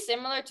pretty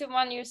similar to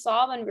one you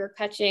saw when we were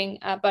catching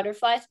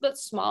butterflies, but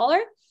smaller.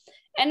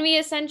 And we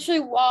essentially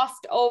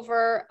waft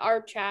over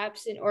our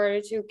traps in order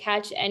to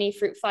catch any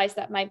fruit flies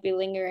that might be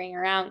lingering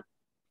around.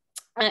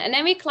 And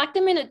then we collect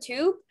them in a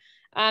tube.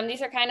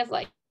 These are kind of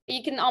like,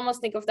 you can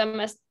almost think of them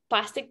as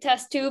plastic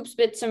test tubes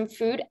with some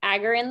food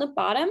agar in the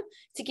bottom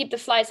to keep the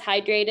flies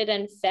hydrated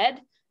and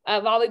fed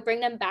while we bring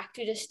them back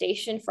to the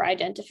station for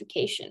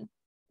identification.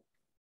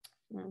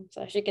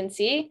 So as you can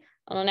see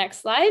on the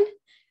next slide,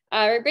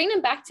 we bring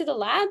them back to the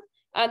lab.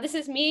 This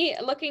is me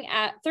looking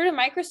at through the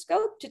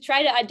microscope to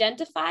try to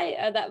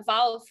identify that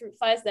vial of fruit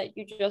flies that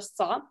you just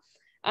saw.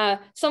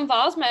 Some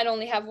vials might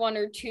only have 1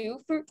 or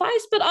 2 fruit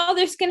flies, but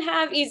others can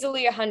have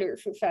easily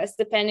 100 fruit flies,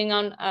 depending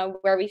on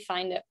where we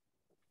find it.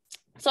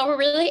 So we're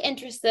really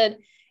interested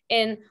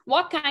in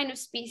what kind of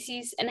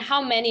species and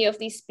how many of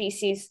these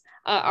species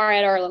are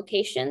at our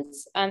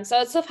locations.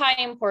 So it's of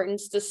high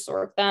importance to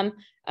sort them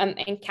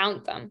and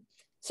count them.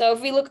 So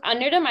if we look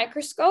under the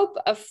microscope,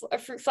 a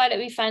fruit fly that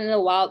we find in the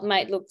wild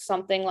might look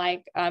something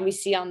like we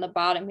see on the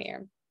bottom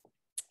here,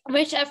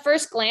 which at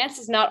first glance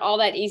is not all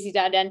that easy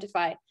to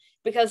identify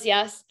because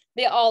yes,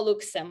 they all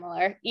look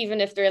similar,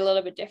 even if they're a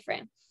little bit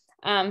different.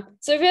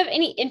 So if we have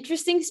any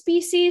interesting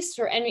species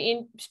or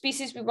any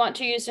species we want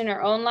to use in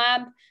our own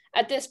lab,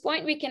 at this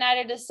point, we can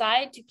either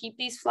decide to keep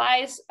these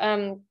flies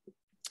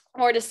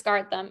or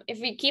discard them. If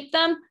we keep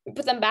them, we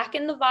put them back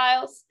in the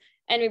vials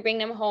and we bring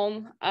them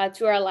home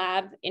to our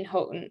lab in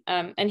Houghton.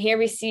 And here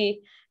we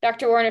see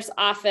Dr. Werner's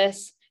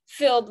office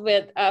filled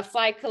with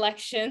fly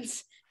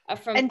collections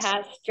from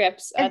past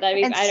trips that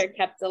we've either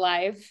kept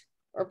alive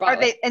or bought.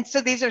 Are they? And so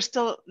these are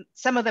still,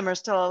 some of them are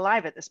still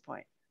alive at this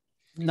point.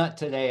 Not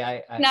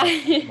today.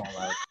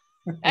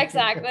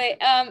 Exactly.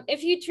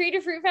 If you treat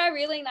a fruit fly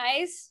really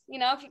nice, you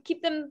know, if you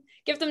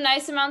give them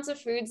nice amounts of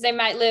foods, they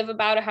might live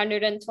about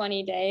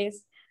 120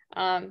 days.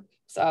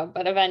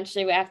 But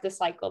eventually we have to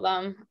cycle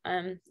them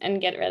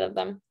and get rid of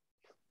them.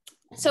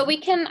 So we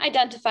can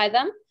identify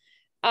them,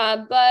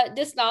 but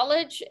this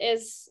knowledge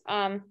is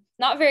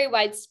not very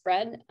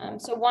widespread.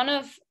 So one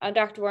of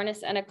Dr.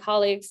 Werner's and a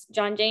colleague's,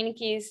 John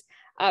Janicki's,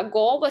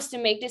 goal was to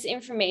make this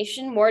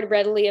information more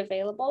readily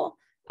available.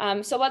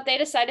 So what they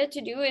decided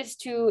to do is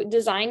to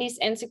design these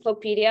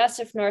encyclopedias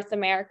of North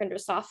American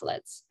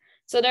Drosophilids.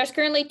 So there's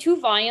currently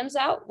 2 volumes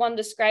out, one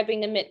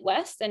describing the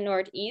Midwest and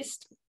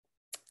Northeast,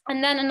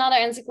 and then another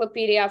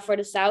encyclopedia for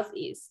the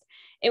Southeast,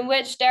 in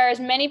which there is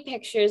many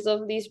pictures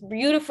of these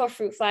beautiful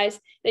fruit flies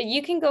that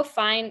you can go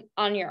find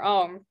on your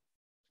own.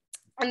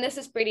 And this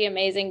is pretty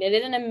amazing. They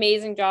did an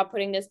amazing job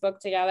putting this book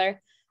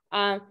together.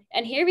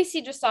 And here we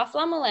see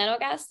Drosophila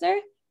melanogaster,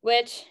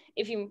 which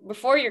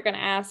before you're gonna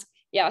ask,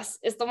 yes,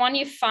 is the one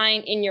you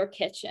find in your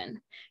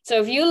kitchen.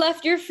 So if you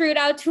left your fruit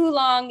out too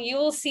long, you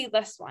will see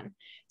this one.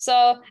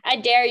 So I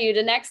dare you,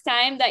 the next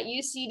time that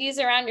you see these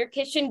around your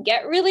kitchen,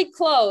 get really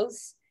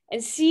close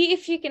and see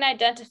if you can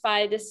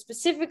identify this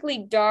specifically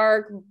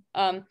dark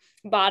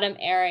bottom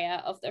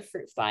area of the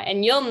fruit fly.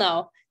 And you'll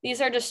know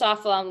these are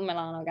Drosophila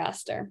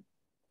melanogaster.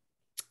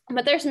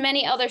 But there's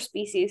many other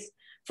species.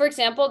 For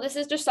example, this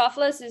is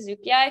Drosophila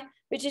suzukii,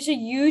 which is a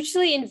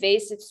hugely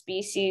invasive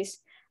species.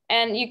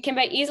 And you can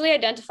easily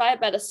identify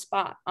it by the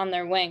spot on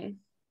their wing.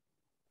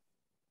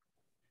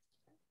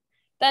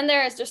 Then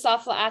there is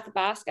Drosophila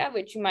athabasca,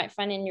 which you might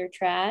find in your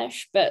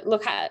trash, but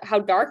look how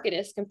dark it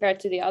is compared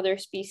to the other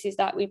species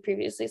that we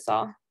previously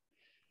saw.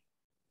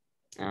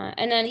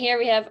 And then here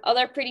we have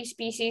other pretty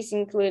species,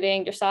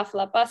 including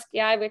Drosophila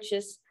buskii, which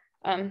is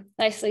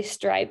nicely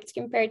striped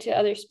compared to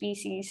other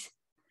species.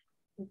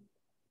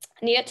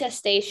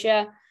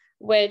 Neotestacea,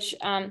 which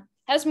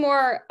has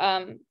more,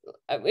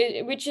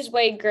 which is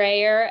way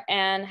grayer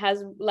and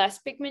has less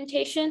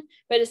pigmentation,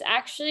 but is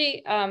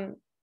actually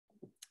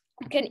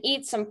can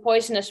eat some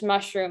poisonous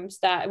mushrooms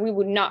that we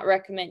would not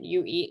recommend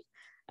you eat.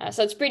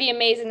 So it's pretty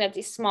amazing that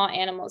these small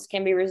animals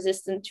can be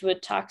resistant to a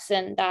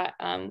toxin that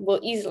will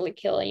easily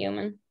kill a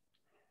human.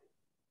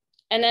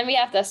 And then we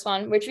have this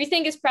one, which we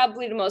think is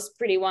probably the most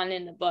pretty one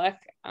in the book.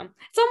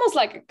 It's almost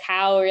like a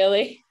cow,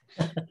 really.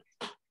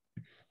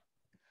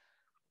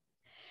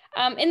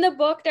 In the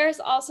book,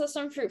 there's also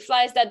some fruit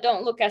flies that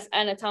don't look as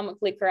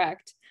anatomically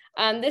correct.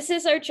 This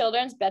is our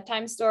children's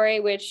bedtime story,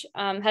 which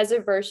has a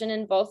version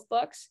in both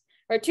books,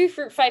 where 2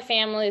 fruit fly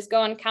families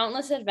go on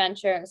countless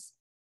adventures.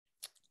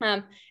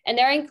 And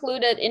they're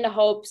included in the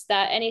hopes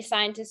that any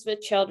scientists with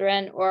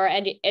children or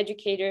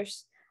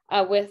educators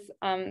with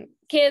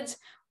kids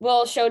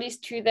will show these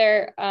to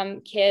their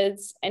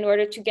kids in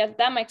order to get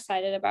them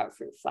excited about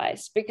fruit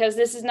flies, because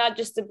this is not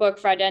just a book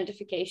for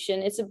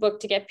identification, it's a book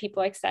to get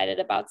people excited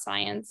about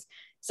science.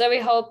 So we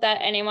hope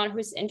that anyone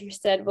who's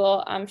interested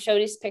will show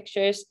these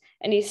pictures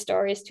and these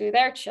stories to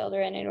their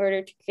children in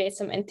order to create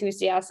some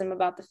enthusiasm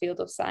about the field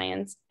of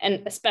science,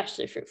 and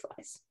especially fruit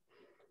flies.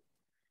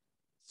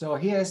 So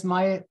here's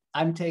my,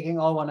 I'm taking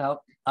all one out.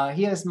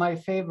 Here's my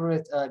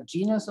favorite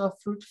genus of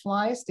fruit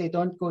flies. They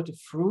don't go to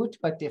fruit,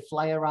 but they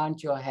fly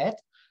around your head.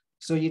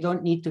 So you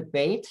don't need to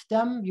bait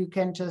them. You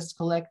can just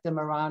collect them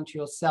around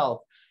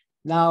yourself.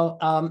 Now,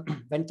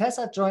 when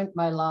Tessa joined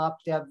my lab,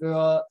 there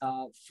were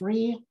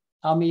 3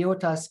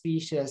 Ameiota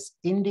species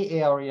in the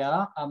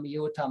area: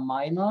 Ameiota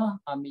minor,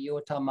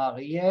 Ameiota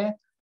mariae,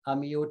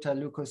 Ameiota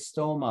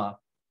leucostoma.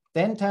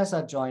 Then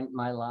Tessa joined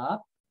my lab,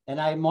 and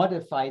I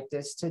modified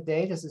this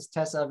today. This is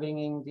Tessa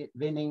winning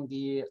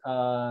the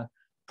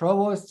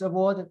Provost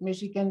Award at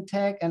Michigan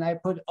Tech, and I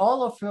put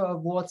all of her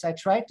awards. I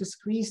tried to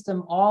squeeze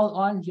them all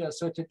on here.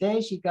 So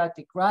today she got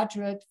the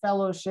Graduate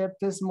Fellowship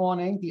this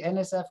morning, the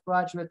NSF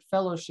Graduate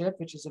Fellowship,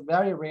 which is a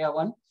very rare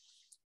one.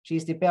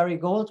 She's the Barry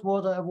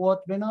Goldwater Award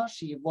winner.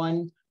 She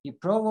won the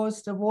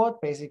Provost Award,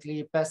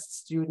 basically Best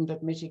Student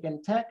at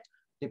Michigan Tech,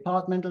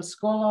 Departmental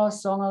Scholar,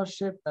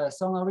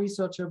 Songer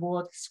Research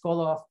Award,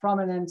 Scholar of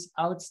Prominence,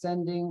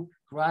 Outstanding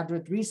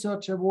Graduate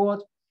Research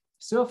Award,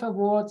 Surf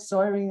Award,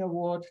 Soiring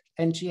Award,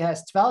 and she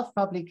has 12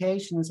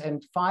 publications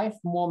and 5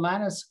 more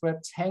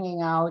manuscripts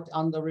hanging out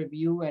under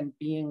review and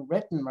being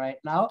written right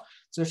now.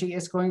 So she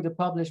is going to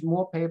publish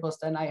more papers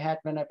than I had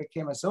when I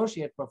became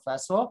associate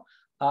professor.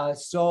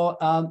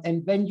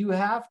 And when you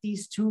have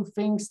these 2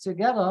 things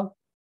together,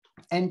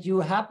 and you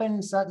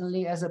happen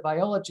suddenly as a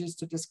biologist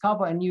to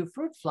discover a new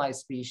fruit fly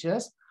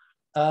species,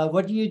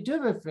 what do you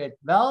do with it?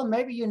 Well,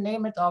 maybe you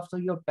name it after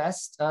your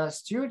best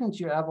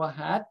student you ever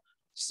had.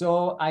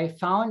 So I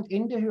found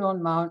in the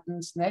Huron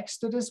Mountains, next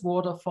to this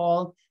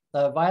waterfall,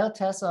 while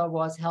Tessa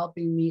was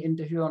helping me in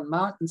the Huron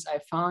Mountains, I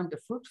found a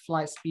fruit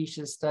fly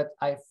species that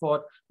I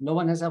thought no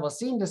one has ever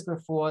seen this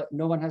before,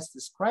 no one has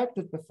described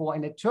it before,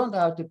 and it turned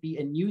out to be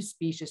a new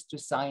species to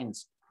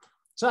science.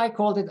 So I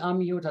called it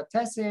Ameiota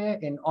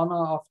tessae in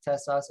honor of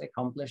Tessa's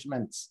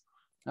accomplishments.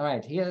 All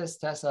right, here is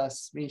Tessa's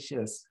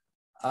species.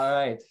 All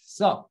right,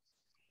 so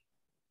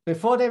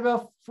before they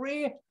were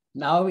 3,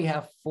 now we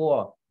have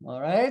 4. All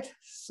right,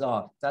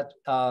 so that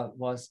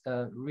was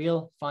a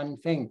real fun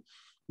thing.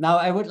 Now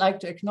I would like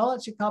to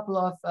acknowledge a couple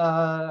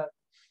of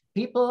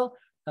people.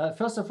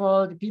 First of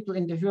all, the people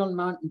in the Huron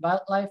Mountain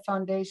Wildlife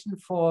Foundation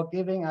for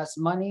giving us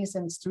money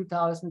since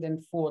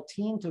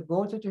 2014 to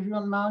go to the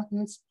Huron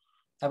Mountains.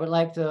 I would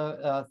like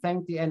to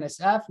thank the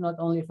NSF, not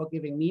only for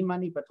giving me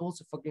money, but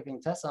also for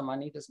giving Tessa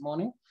money this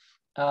morning.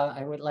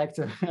 I would like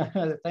to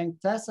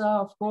thank Tessa,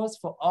 of course,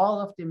 for all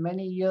of the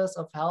many years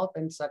of help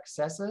and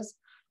successes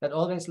that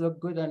always look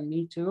good on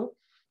me too.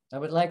 I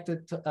would like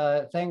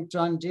to thank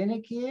John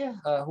Janicki,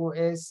 who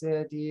is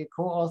the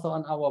co-author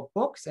on our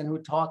books and who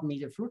taught me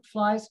the fruit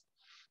flies.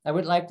 I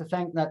would like to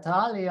thank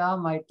Natalia,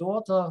 my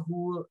daughter,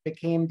 who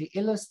became the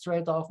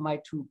illustrator of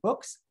my 2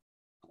 books.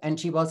 And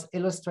she was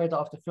illustrator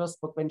of the first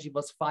book when she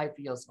was 5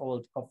 years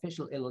old,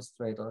 official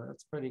illustrator.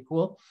 That's pretty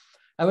cool.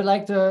 I would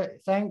like to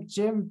thank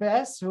Jim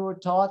Bess, who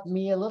taught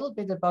me a little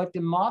bit about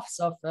the moths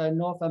of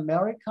North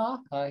America.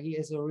 He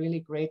is a really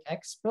great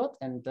expert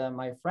and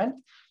my friend.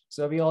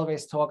 So we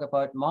always talk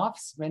about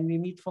moths when we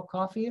meet for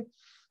coffee.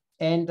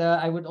 And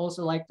I would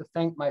also like to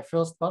thank my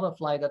first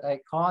butterfly that I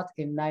caught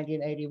in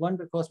 1981,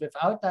 because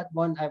without that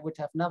one, I would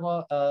have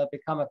never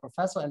become a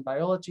professor in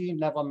biology,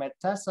 never met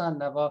Tessa,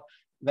 never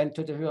went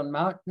to the Huron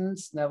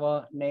Mountains,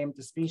 never named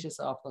the species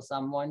after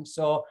someone.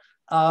 So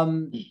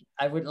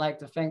I would like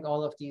to thank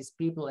all of these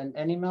people and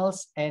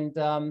animals. And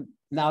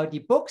now the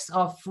books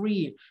are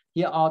free.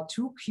 Here are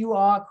 2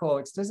 QR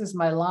codes. This is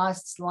my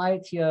last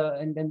slide here,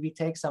 and then we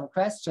take some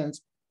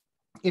questions.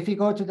 If you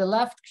go to the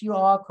left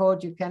QR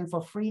code, you can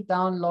for free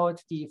download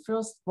the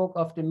first book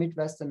of the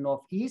Midwest and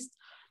Northeast.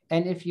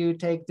 And if you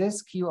take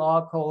this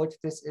QR code,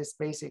 this is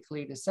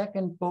basically the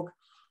second book.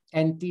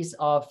 And these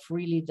are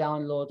freely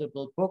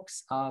downloadable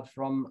books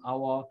from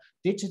our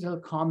digital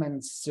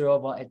commons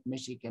server at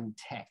Michigan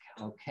Tech.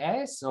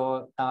 Okay,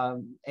 so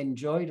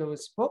enjoy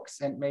those books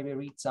and maybe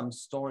read some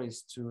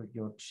stories to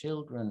your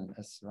children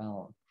as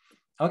well.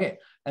 Okay,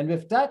 and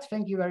with that,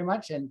 thank you very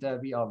much. And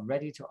we are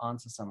ready to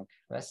answer some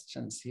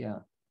questions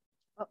here.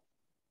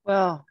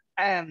 Well,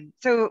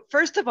 so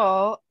first of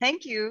all,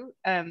 thank you,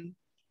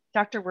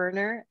 Dr.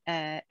 Werner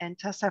and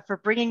Tessa, for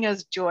bringing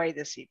us joy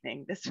this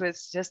evening. This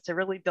was just a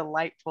really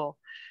delightful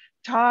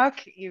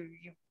talk. You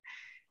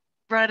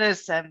brought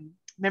us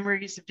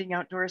memories of being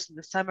outdoors in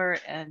the summer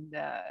and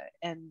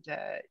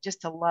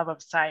just a love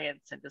of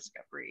science and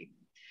discovery.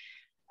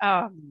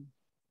 I'm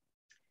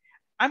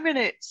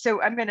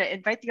gonna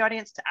invite the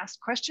audience to ask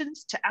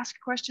questions. To ask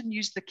a question,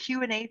 use the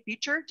Q&A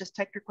feature. Just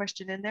type your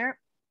question in there.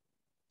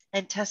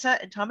 And Tessa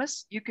and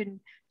Thomas, you can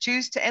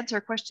choose to answer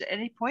a question at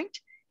any point.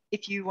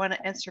 If you want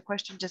to answer a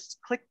question, just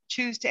click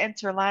choose to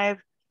answer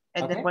live.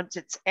 And then once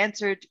it's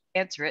answered,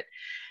 answer it.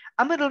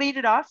 I'm going to lead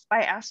it off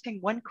by asking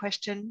one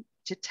question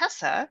to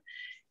Tessa.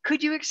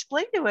 Could you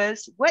explain to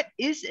us what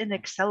is an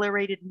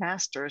accelerated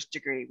master's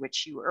degree,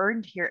 which you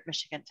earned here at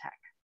Michigan Tech?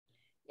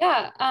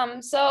 Yeah,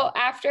 so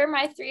after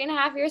my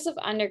 3.5 years of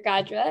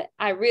undergraduate,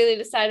 I really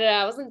decided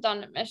I wasn't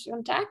done at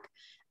Michigan Tech.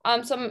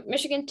 So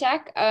Michigan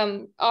Tech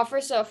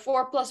offers a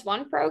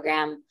 4+1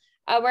 program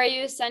where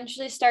you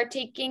essentially start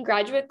taking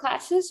graduate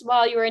classes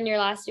while you're in your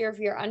last year of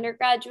your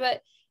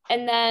undergraduate,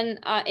 and then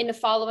in the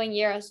following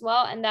year as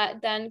well. And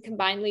that then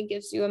combinedly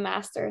gives you a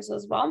master's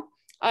as well.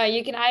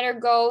 You can either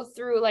go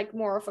through like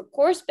more of a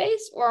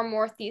course-based or a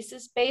more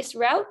thesis-based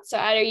route. So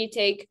either you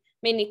take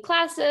many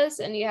classes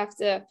and you have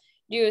to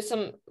do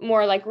some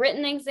more like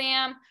written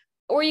exam,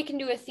 or you can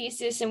do a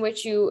thesis in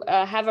which you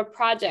have a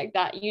project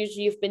that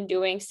usually you've been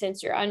doing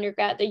since your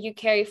undergrad that you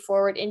carry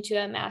forward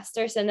into a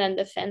master's and then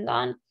defend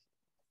on.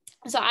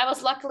 So I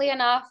was lucky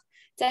enough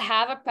to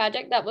have a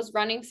project that was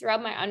running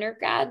throughout my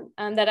undergrad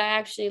that I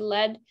actually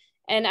led.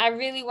 And I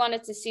really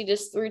wanted to see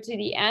this through to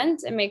the end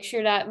and make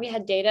sure that we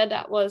had data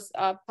that was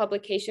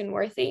publication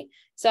worthy.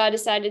 So I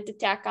decided to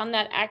tack on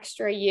that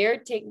extra year,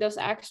 take those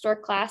extra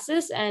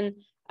classes, and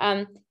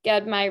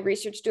get my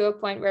research to a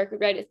point where I could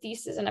write a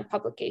thesis and a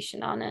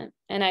publication on it.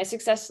 And I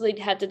successfully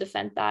had to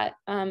defend that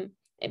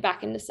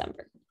back in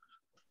December.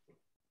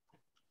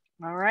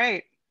 All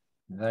right.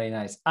 Very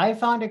nice. I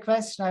found a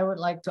question I would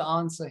like to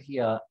answer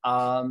here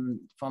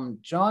from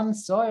John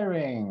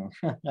Sawyering,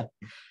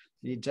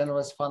 the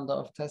generous funder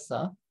of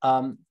Tessa.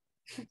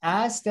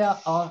 As there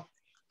are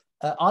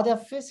there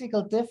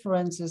physical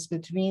differences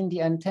between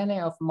the antennae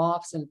of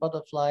moths and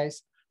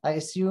butterflies? I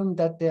assume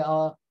that they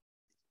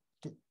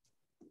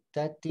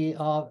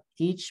are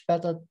each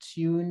better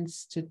tuned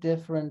to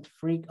different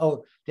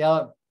they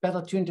are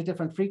better tuned to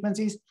different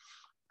frequencies.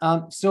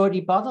 So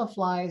the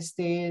butterflies,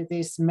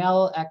 they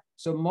smell.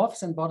 So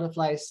moths and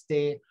butterflies,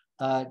 they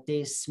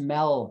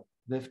smell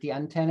with the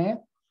antennae,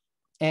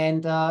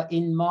 and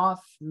in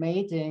moth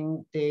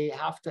mating, they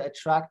have to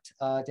attract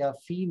their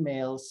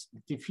females.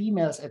 The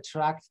females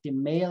attract the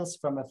males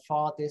from a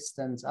far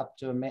distance, up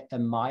to a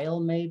mile,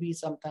 maybe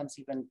sometimes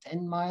even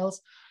 10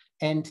 miles,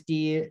 and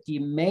the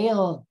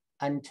male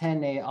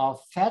antennae are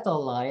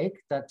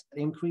feather-like that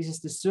increases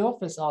the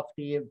surface of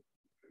the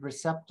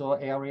receptor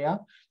area,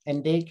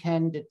 and they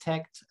can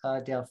detect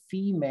their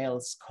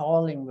females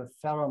calling with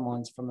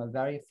pheromones from a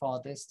very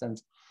far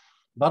distance.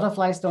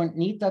 Butterflies don't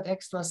need that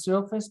extra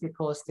surface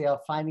because they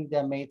are finding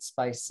their mates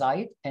by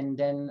sight, and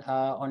then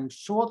on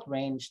short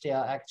range they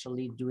are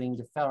actually doing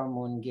the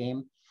pheromone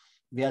game,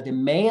 where the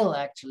male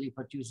actually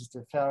produces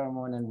the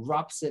pheromone and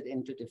rubs it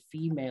into the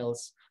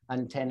female's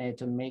antennae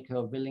to make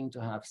her willing to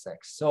have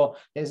sex. So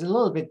there's a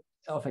little bit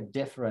of a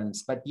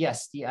difference, but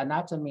yes, the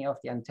anatomy of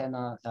the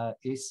antenna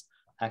is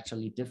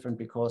actually different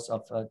because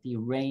of the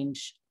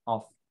range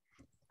of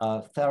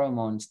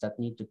pheromones that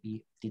need to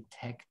be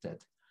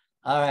detected.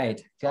 All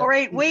right. All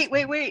right,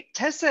 wait.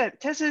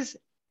 Tessa's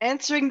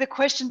answering the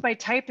question by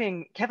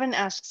typing. Kevin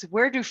asks,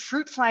 where do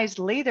fruit flies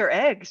lay their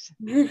eggs?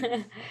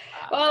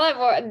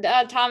 Well,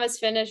 Thomas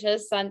finish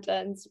his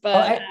sentence,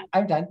 but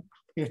I'm done.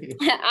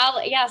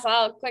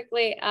 I'll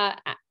quickly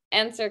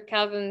answer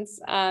Kevin's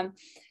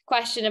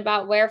question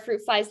about where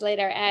fruit flies lay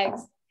their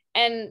eggs.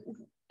 And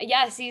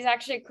yes, he's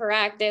actually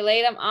correct. They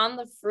lay them on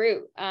the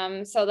fruit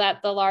so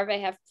that the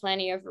larvae have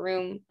plenty of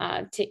room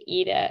to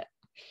eat it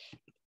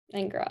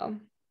and grow.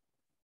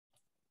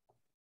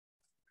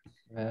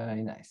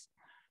 Very nice.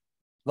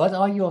 What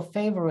are your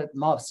favorite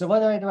moths? So what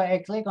do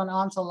I click on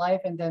answer live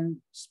and then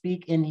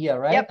speak in here,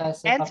 right? Yep,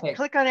 and okay.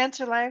 Click on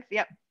answer live,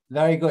 yep.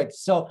 Very good.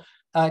 So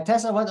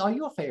Tessa, what are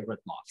your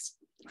favorite moths?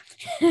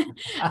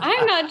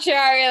 I'm not sure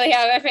I really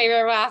have a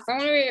favorite moth. I'm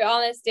gonna be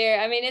honest here.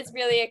 I mean, it's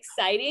really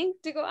exciting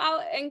to go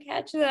out and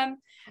catch them,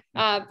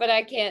 but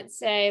I can't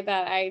say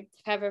that I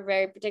have a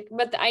very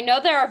particular, but I know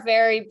there are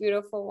very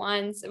beautiful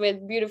ones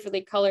with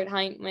beautifully colored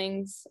hind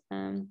wings.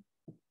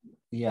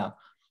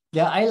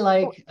 Yeah, I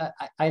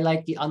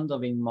like the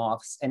underwing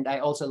moths, and I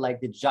also like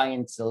the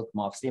giant silk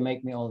moths. They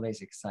make me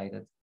always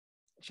excited.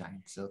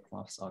 Giant silk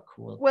moths are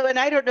cool. Well, and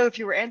I don't know if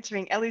you were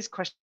answering Ellie's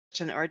question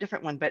or a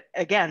different one, but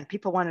again,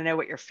 people want to know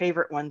what your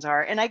favorite ones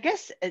are. And I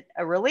guess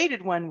a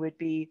related one would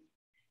be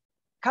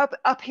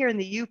up here in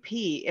the UP,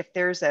 if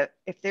there's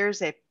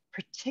a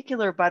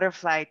particular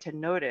butterfly to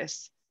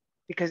notice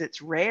because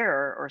it's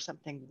rare or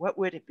something, what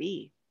would it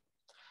be?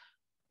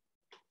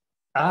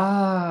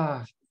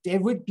 They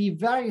would be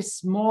very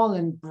small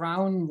and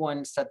brown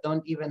ones that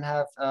don't even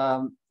have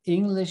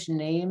English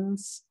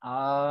names.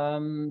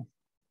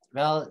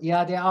 Well,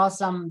 yeah, there are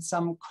some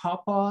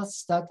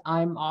coppers that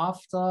I'm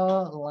after,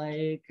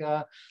 like,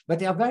 but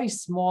they are very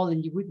small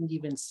and you wouldn't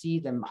even see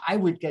them. I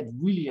would get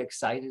really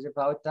excited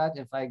about that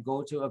if I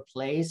go to a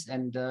place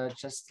and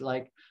just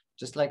like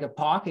a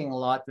parking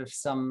lot with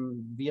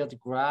some weird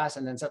grass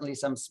and then suddenly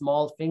some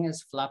small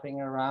fingers flapping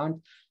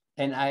around.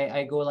 and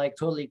I go like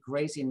totally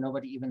crazy and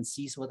nobody even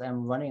sees what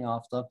I'm running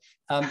after.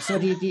 So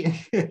if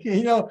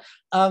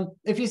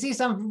you see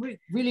some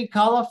really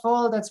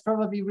colorful, that's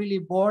probably really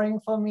boring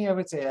for me. I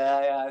would say,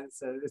 yeah,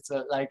 it's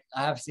like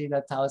I have seen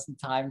that 1,000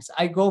 times.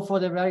 I go for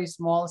the very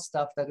small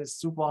stuff that is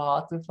super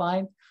hard to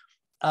find.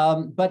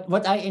 But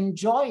what I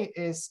enjoy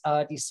is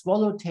the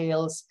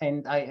swallowtails,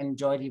 and I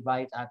enjoy the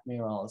white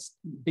admirals,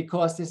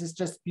 because this is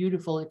just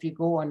beautiful. If you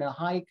go on a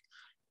hike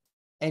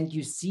and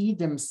you see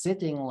them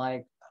sitting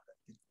like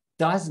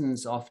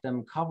dozens of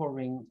them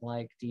covering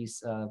like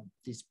these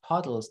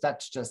puddles,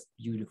 that's just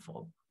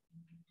beautiful.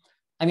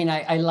 I mean,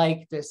 I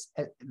like this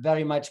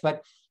very much.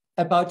 But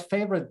about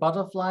favorite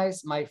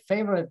butterflies, my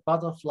favorite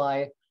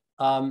butterfly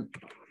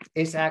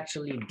is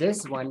actually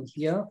this one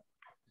here.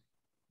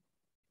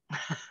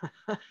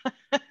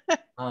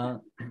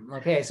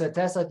 Okay, so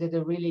Tessa did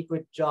a really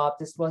good job.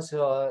 This was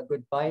her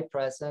goodbye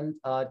present.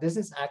 This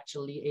is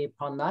actually a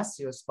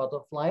Parnassus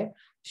butterfly.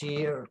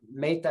 She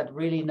made that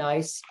really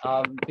nice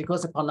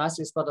because a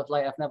Parnassus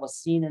butterfly I've never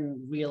seen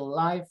in real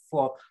life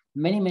for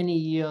many, many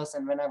years.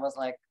 And when I was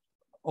like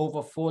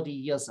over 40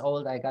 years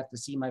old, I got to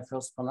see my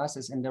first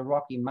Parnassus in the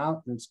Rocky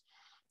Mountains.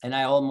 And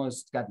I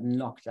almost got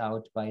knocked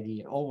out by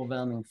the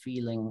overwhelming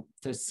feeling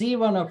to see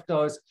one of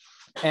those.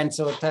 And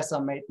so Tessa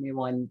made me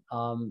one,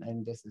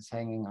 and this is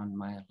hanging on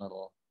my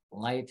little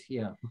light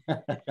here.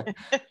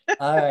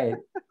 All right.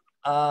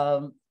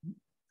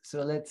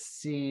 So let's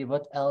see,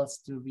 what else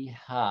do we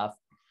have?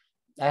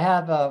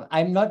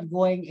 I'm not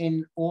going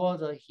in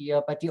order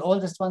here, but the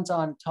oldest ones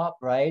are on top,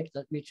 right?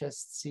 Let me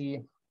just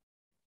see.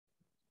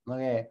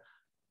 Okay.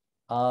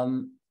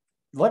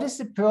 What is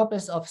the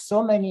purpose of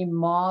so many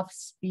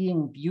moths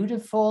being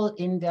beautiful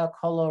in their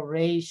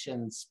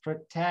colorations?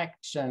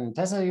 Protection.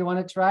 Tessa, you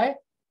want to try?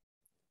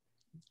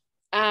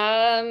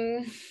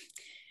 I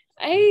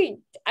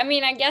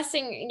mean, I'm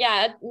guessing,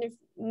 yeah,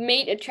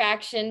 mate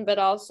attraction, but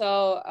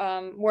also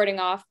warding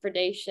off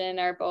predation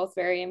are both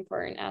very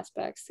important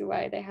aspects to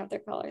why they have their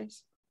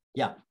colors.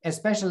 Yeah,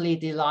 especially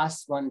the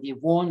last one, the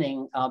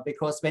warning,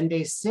 because when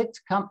they sit,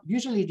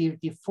 usually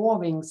the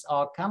forewings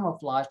are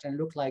camouflaged and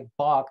look like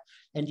bark,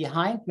 and the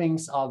hind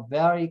wings are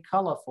very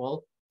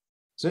colorful.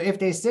 So if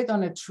they sit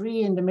on a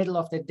tree in the middle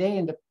of the day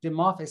and the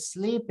moth is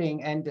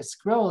sleeping and the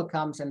squirrel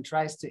comes and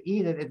tries to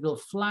eat it, it will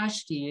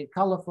flash the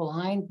colorful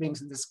hind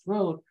wings, and the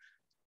squirrel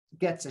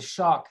gets a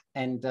shock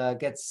and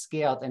gets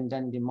scared, and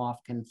then the moth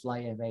can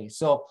fly away.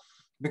 So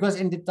because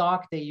in the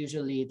dark, they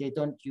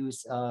don't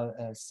use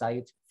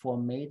sight for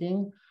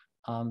mating,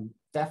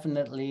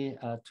 definitely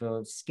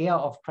to scare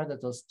off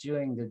predators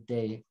during the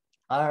day.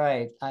 All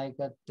right, I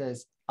got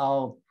this.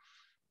 Oh,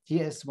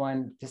 here's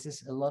one. This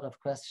is a lot of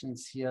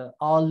questions here.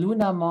 Are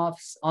lunar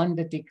moths on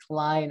the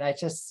decline? I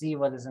just see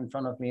what is in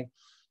front of me.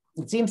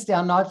 It seems they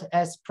are not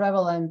as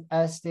prevalent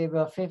as they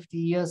were 50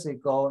 years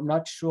ago.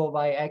 Not sure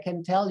why. I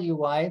can tell you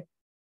why.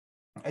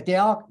 They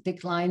are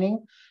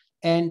declining,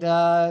 and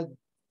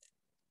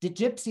the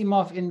gypsy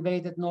moth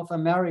invaded North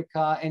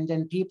America, and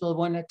then people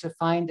wanted to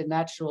find a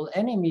natural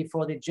enemy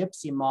for the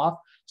gypsy moth.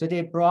 So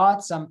they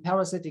brought some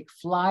parasitic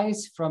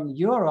flies from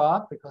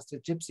Europe, because the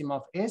gypsy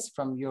moth is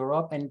from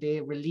Europe, and they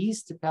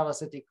released the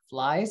parasitic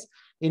flies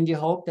in the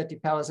hope that the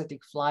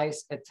parasitic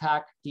flies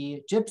attack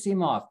the gypsy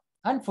moth.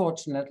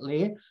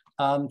 Unfortunately,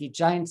 the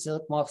giant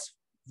silk moths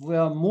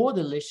were more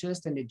delicious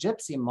than the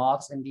gypsy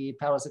moths, and the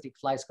parasitic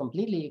flies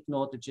completely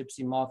ignored the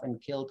gypsy moth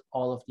and killed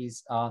all of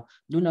these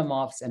lunar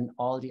moths and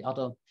all the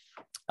other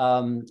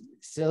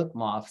silk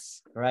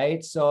moths,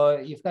 right? So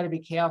you've got to be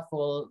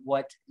careful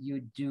what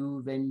you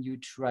do when you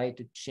try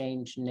to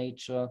change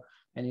nature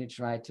and you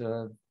try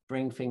to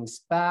bring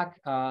things back.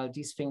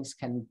 These things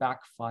can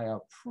backfire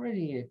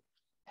pretty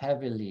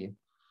heavily.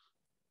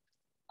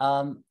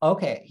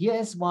 Okay, here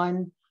is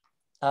one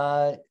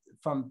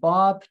from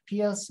Bob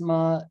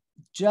Piersma.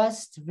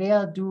 Just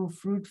where do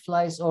fruit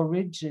flies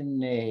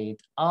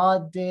originate?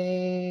 Are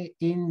they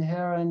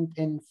inherent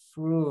in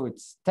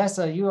fruits?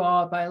 Tessa, you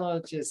are a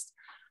biologist.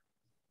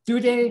 Do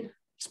they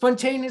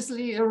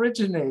spontaneously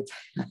originate?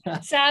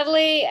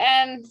 Sadly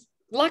and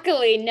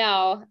luckily,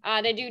 no.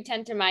 They do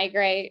tend to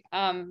migrate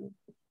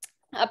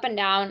up and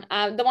down.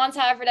 The ones,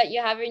 however, that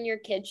you have in your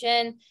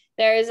kitchen,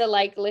 there is a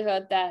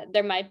likelihood that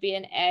there might be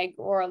an egg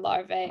or a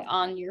larvae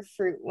on your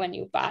fruit when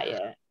you buy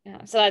it.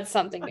 Yeah, so that's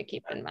something to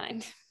keep in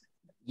mind.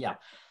 Yeah,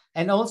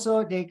 and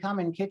also they come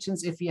in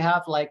kitchens if you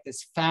have like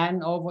this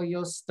fan over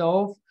your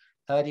stove,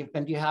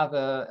 and you have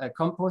a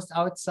compost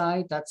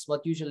outside. That's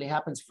what usually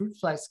happens. Fruit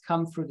flies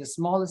come through the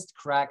smallest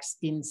cracks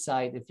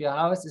inside. If your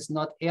house is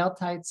not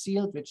airtight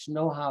sealed, which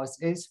no house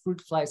is,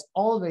 fruit flies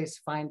always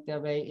find their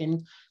way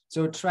in.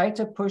 So try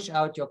to push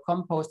out your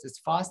compost as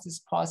fast as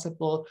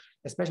possible,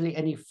 especially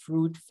any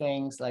fruit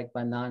things like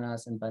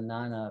bananas and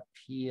banana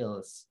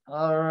peels.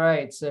 All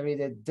right, so we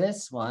did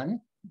this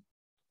one.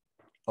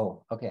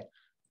 Oh, okay.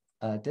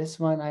 This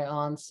one I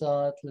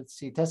answered. Let's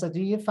see. Tessa,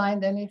 do you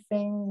find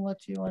anything?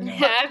 What you want to...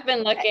 I've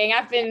been looking.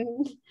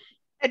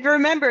 And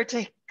remember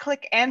to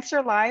click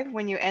answer live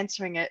when you're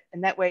answering it,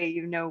 and that way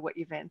you know what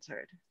you've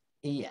answered.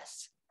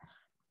 Yes.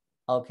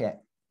 Okay.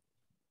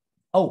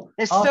 Oh,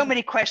 there's so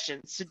many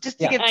questions. So just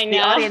to give the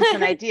audience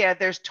an idea,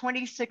 there's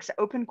 26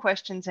 open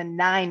questions and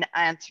 9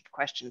 answered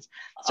questions.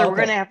 So we're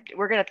gonna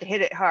have to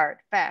hit it hard,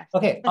 fast.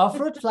 Okay, are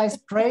fruit flies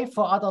prey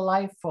for other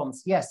life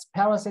forms? Yes,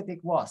 parasitic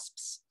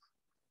wasps.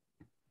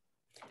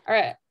 All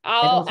right,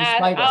 I'll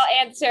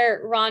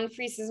answer Ron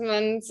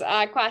Friesman's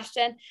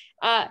question.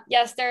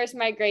 Yes, there's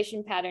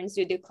migration patterns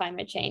due to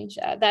climate change.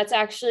 That's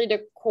actually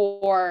the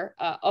core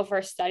of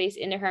our studies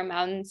in the Huron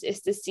Mountains, is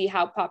to see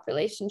how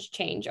populations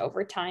change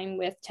over time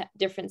with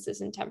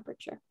differences in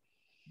temperature.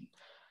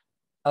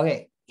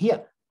 Okay,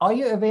 here. Are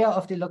you aware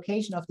of the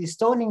location of the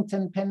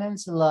Stonington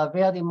Peninsula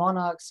where the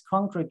monarchs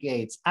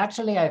congregate?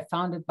 Actually, I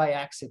found it by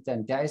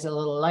accident. There is a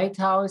little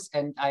lighthouse,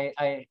 and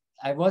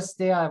I was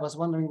there. I was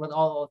wondering what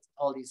all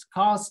these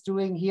cars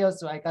doing here.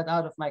 So I got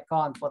out of my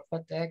car and thought,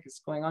 what the heck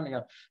is going on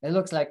here? It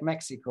looks like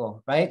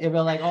Mexico, right? They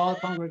were like all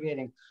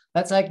congregating.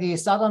 That's like the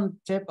southern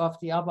tip of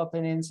the Upper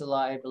Peninsula,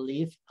 I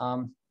believe.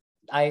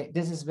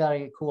 This is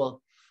very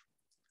cool.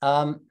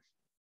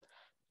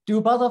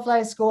 Do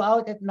butterflies go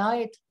out at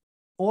night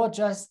or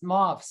just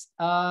moths?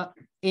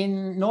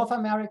 In North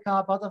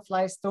America,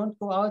 butterflies don't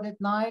go out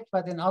at night,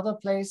 but in other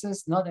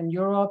places, not in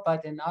Europe,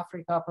 but in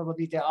Africa,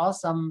 probably there are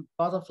some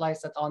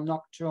butterflies that are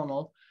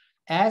nocturnal,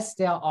 as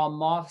there are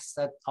moths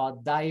that are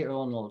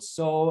diurnal.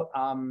 So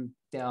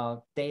there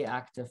are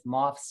day-active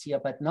moths here,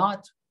 but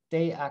not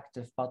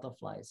day-active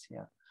butterflies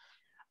here.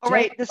 All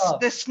right,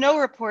 the snow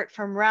report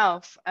from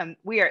Ralph,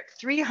 we are at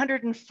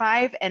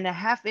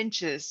 305.5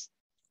 inches.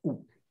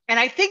 Ooh. And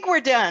I think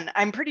we're done.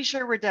 I'm pretty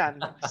sure we're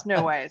done,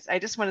 snow-wise. I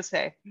just want to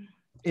say.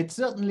 It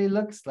certainly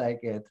looks like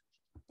it.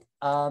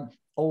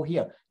 Oh,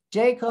 here.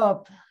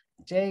 Jacob,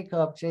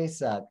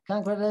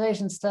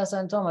 congratulations, Tessa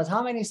and Thomas.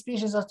 How many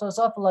species of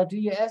Drosophila do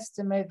you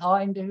estimate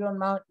are in the Huron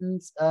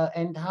Mountains,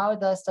 and how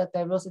does that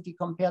diversity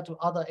compare to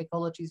other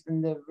ecologies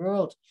in the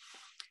world?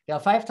 There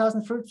are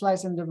 5,000 fruit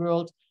flies in the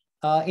world.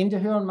 In the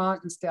Huron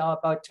Mountains, there are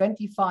about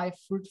 25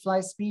 fruit fly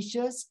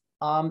species.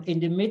 In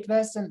the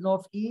Midwest and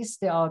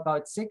Northeast, there are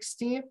about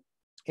 60.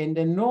 In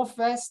the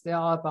Northwest, there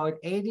are about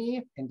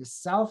 80. In the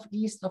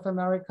Southeast of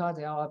America,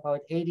 there are about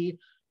 80.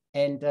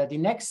 And the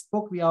next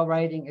book we are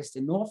writing is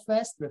the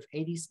Northwest with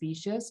 80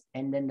 species.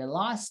 And then the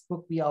last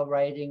book we are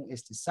writing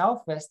is the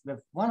Southwest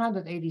with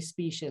 180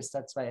 species.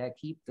 That's why I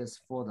keep this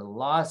for the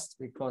last,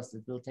 because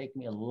it will take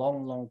me a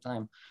long, long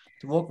time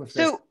to work with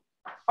this. So,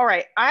 all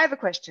right, I have a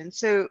question.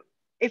 So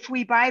if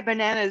we buy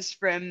bananas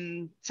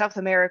from South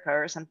America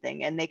or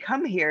something and they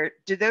come here,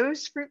 do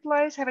those fruit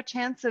flies have a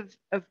chance of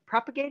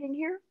propagating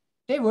here?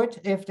 They would,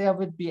 if there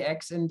would be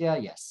eggs in there,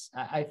 yes,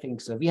 I think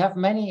so. We have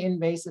many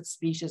invasive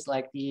species,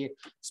 like the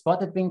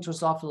spotted wing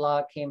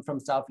Drosophila came from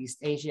Southeast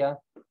Asia,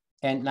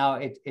 and now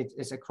it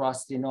is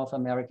across the North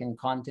American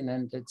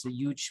continent. It's a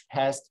huge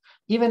pest.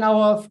 Even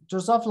our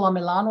Drosophila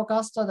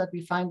melanogaster that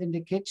we find in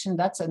the kitchen,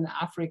 that's an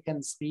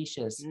African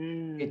species.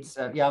 It's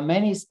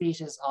many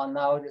species are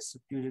now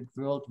distributed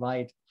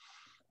worldwide.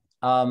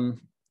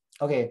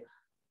 Okay,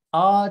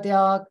 are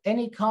there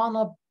any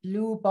Carner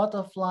blue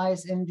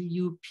butterflies in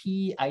the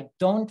UP? I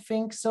don't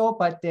think so,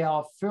 but they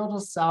are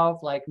further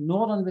south, like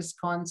northern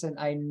Wisconsin.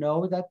 I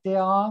know that they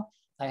are.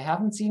 I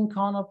haven't seen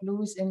Carner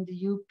blues in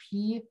the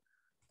UP.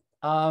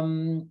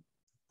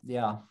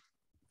 Yeah,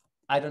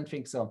 I don't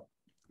think so.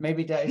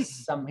 Maybe there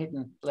is some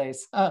hidden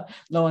place.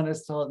 No one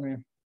has told me.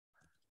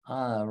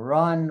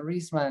 Ron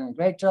Riesman,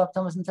 great job.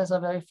 Thomas and Tessa,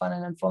 very fun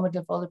and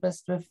informative. All the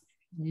best with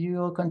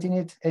your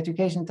continued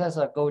education,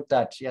 Tessa. Go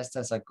Dutch. Yes,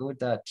 Tessa, go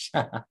Dutch.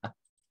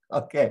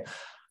 Okay.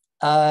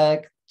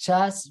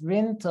 Chas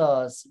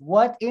Winters,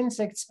 what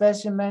insect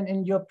specimen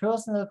in your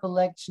personal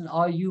collection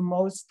are you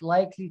most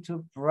likely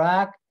to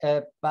brag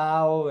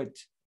about?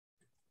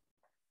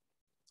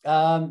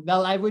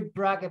 Well, I would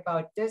brag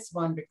about this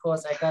one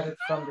because I got it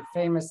from the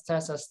famous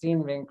Tessa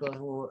Steenwinkel,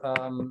 who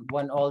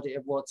won all the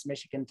awards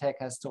Michigan Tech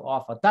has to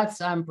offer.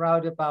 That's I'm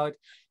proud about.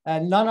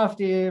 None of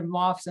the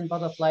moths and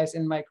butterflies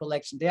in my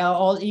collection, they are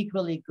all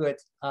equally good.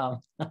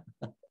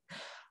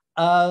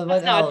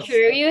 That's not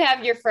true. You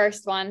have your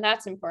first one.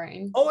 That's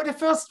important. Oh, the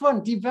first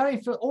one, the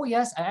very first. Oh,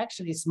 yes, I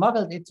actually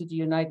smuggled it to the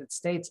United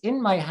States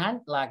in my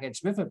hand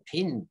luggage with a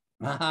pin.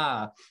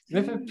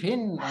 With a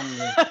pin on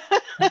it.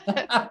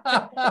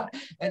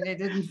 And they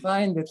didn't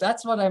find it.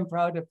 That's what I'm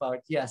proud about.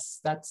 Yes,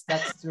 that's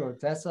true.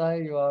 Tessa,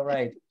 you are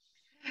right.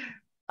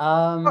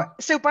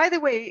 So by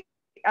the way,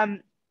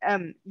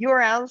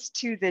 URLs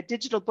to the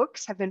digital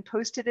books have been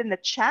posted in the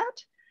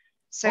chat.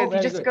 So if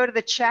you just go to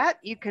the chat,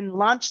 you can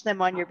launch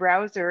them on your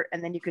browser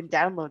and then you can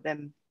download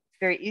them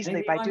very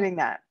easily by doing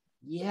that.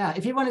 Yeah,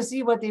 if you want to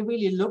see what they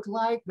really look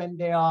like when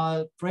they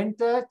are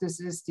printed, this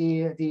is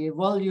the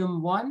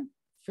volume 1,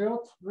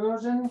 3rd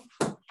version.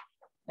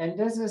 And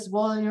this is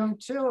volume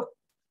 2.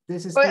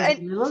 This is a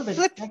little bit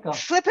thicker.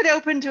 Flip it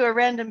open to a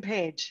random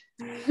page.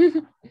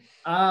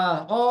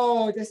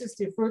 Oh, this is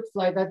the fruit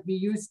fly that we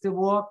used to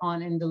work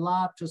on in the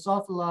lab,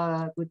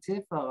 Drosophila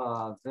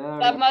gutifera.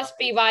 That must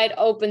be why it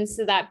opens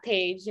to that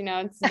page, you know,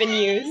 it's been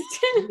used.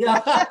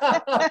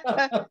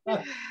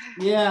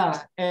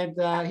 Yeah, and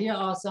here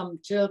are some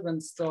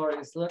children's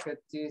stories. Look at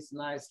these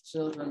nice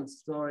children's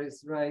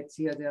stories right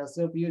here. They are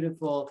so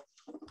beautiful.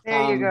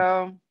 There you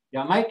go.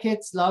 Yeah, my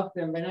kids love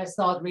them. When I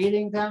start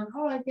reading them,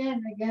 oh,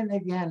 again.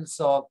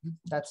 So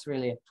that's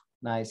really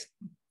nice.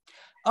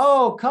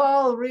 Oh,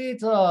 Carl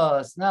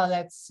Ritos. Now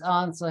let's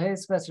answer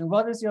his question.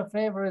 What is your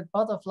favorite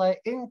butterfly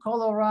in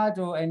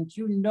Colorado? And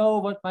you know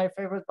what my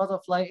favorite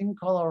butterfly in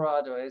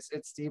Colorado is.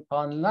 It's the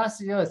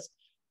Parnassus.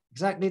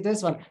 Exactly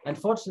this one.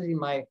 Unfortunately,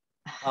 my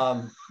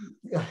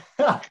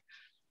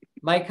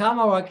my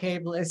camera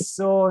cable is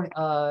so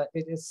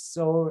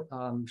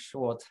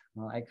short.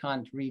 I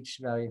can't reach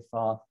very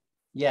far.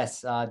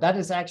 Yes, that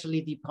is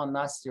actually the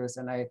Parnassus,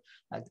 and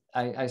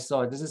I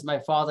saw it. This is my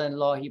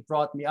father-in-law. He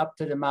brought me up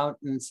to the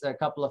mountains a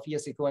couple of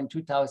years ago in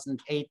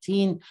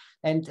 2018,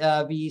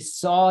 and we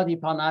saw the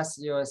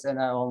Parnassus, and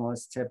I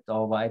almost tipped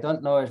over. I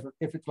don't know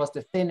if it was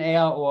the thin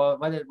air or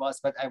what it was,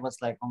 but I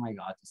was like, oh my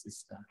God, this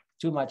is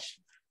too much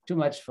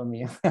for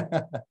me.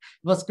 It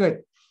was good.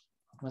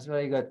 It was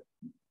very good.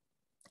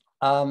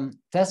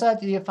 Tessa,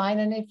 do you find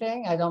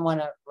anything? I don't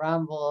want to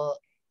ramble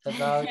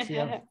about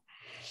you.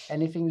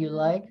 Anything you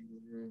like?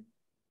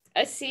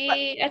 I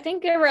see. I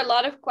think there were a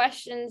lot of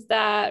questions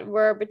that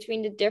were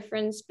between the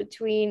difference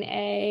between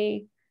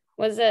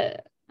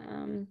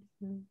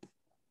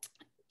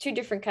two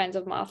different kinds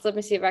of moths. Let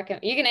me see if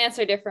you can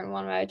answer a different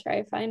one while I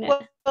try to find it.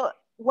 Well,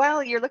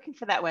 while you're looking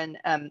for that one,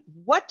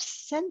 what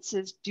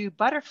senses do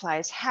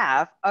butterflies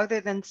have other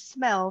than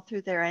smell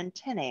through their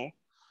antennae?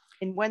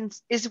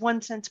 Is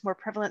one sense more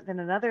prevalent than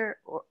another,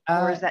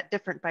 or is that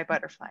different by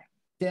butterfly?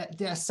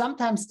 They're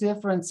sometimes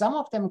different. Some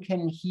of them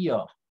can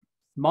hear.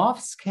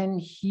 Moths can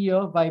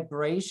hear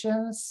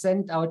vibrations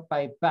sent out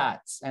by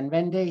bats. And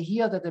when they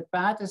hear that a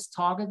bat is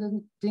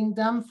targeting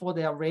them for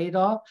their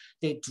radar,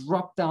 they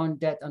drop down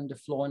dead on the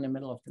floor in the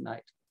middle of the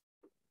night.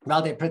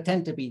 Well, they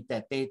pretend to be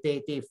dead.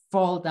 They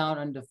fall down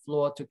on the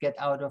floor to get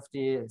out of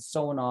the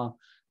sonar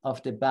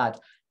of the bat.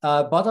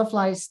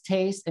 Butterflies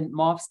taste and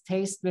moths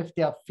taste with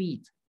their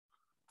feet.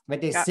 When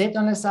they sit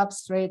on a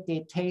substrate,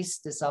 they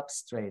taste the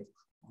substrate,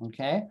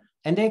 okay?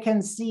 And they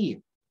can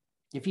see.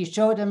 If you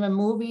show them a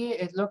movie,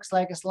 it looks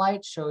like a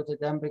slideshow to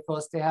them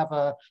because they have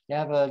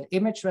an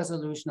image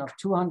resolution of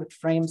 200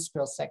 frames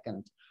per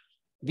second.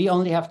 We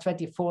only have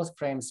 24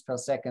 frames per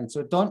second.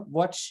 So don't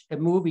watch a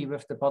movie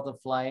with the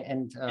butterfly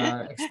and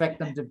expect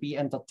them to be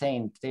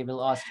entertained. They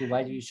will ask you,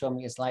 why do you show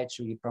me a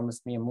slideshow? You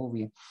promised me a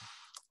movie.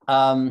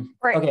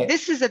 Right. Okay.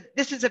 This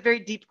is a very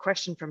deep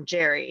question from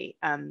Jerry.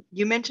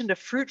 You mentioned a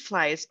fruit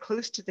fly is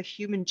close to the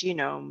human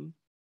genome.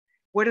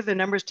 What are the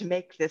numbers to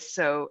make this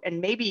so?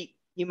 And maybe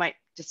you might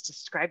just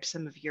describe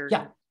some of your.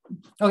 Yeah.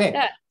 Okay.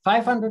 Yeah.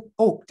 500.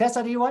 Oh,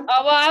 Tessa, do you want?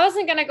 Oh, well, I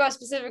wasn't going to go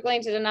specifically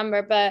into the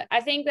number, but I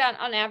think that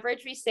on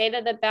average, we say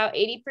that about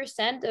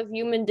 80% of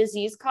human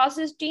disease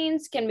causes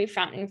genes can be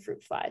found in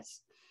fruit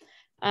flies.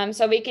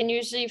 So we can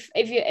usually,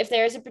 if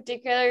there's a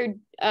particular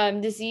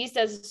disease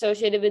that's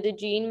associated with a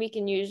gene, we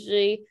can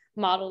usually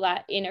model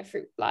that in a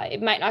fruit fly.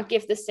 It might not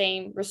give the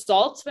same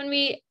results when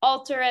we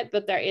alter it,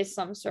 but there is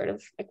some sort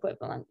of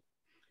equivalent.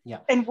 Yeah.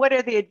 And what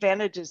are the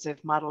advantages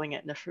of modeling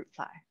it in a fruit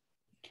fly?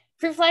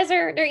 Fruit flies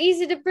they're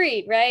easy to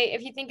breed, right?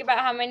 If you think about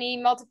how many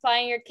multiply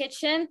in your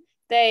kitchen,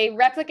 they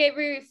replicate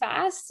really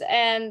fast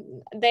and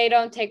they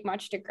don't take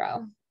much to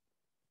grow.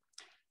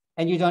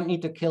 And you don't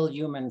need to kill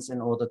humans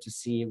in order to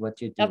see what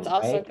you do. That's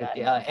also right? good.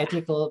 There are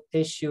ethical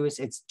issues.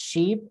 It's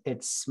cheap,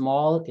 it's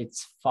small,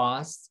 it's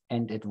fast,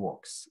 and it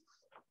works.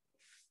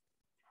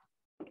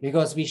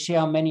 Because we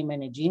share many,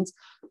 many genes.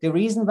 The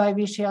reason why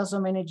we share so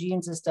many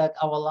genes is that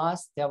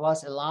there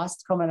was a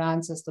last common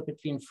ancestor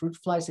between fruit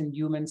flies and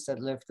humans that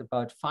lived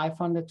about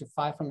 500 to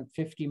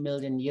 550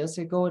 million years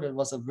ago. That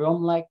was a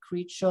worm-like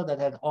creature that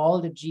had all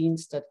the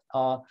genes that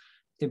are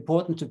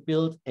important to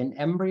build an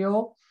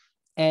embryo.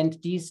 And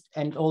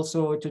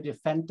also to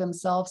defend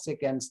themselves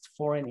against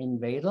foreign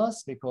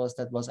invaders, because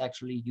that was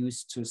actually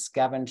used to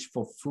scavenge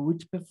for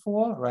food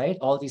before, right?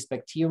 All these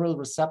bacterial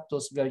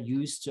receptors were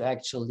used to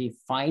actually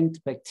find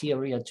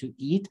bacteria to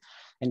eat,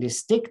 and they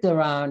stick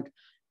around.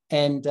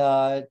 And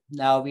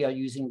now we are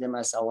using them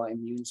as our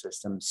immune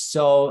system.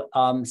 So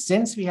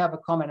since we have a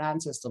common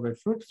ancestor with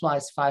fruit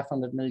flies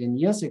 500 million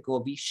years ago,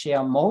 we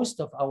share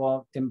most of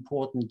our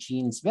important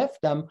genes with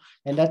them.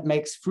 And that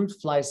makes fruit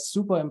flies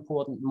super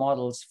important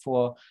models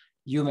for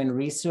human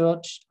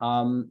research.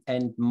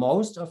 And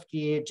most of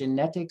the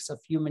genetics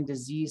of human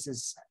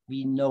diseases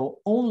we know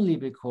only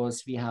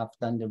because we have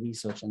done the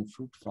research on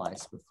fruit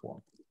flies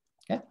before.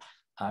 Okay,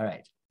 all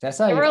right.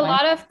 Tessa, there were a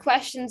lot of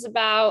questions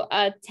about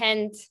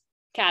tent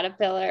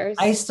caterpillars.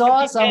 I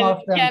saw some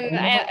of them.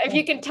 If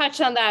you can touch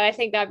on that, I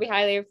think that'd be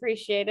highly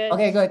appreciated.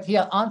 Okay, good.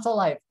 Here, answer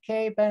live.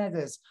 Kay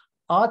Benedis.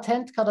 Are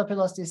tent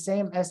caterpillars the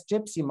same as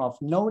gypsy moth?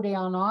 No, they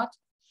are not.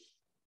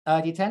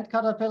 The tent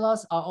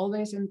caterpillars are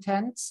always in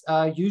tents,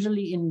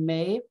 usually in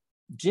May.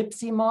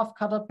 Gypsy moth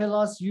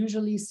caterpillars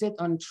usually sit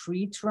on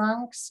tree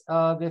trunks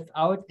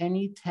without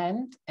any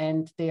tent,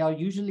 and they are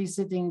usually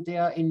sitting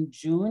there in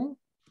June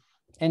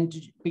and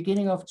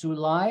beginning of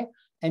July.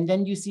 And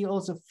then you see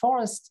also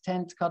forest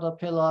tent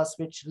caterpillars,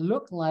 which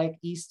look like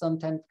eastern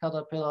tent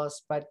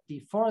caterpillars, but the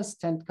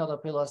forest tent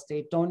caterpillars,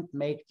 they don't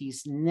make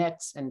these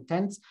nets and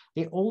tents.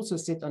 They also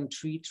sit on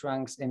tree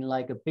trunks in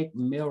like a big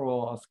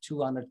mirror of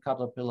 200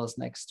 caterpillars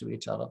next to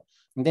each other.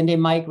 And then they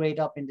migrate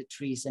up in the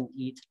trees and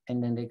eat,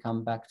 and then they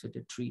come back to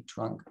the tree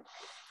trunk.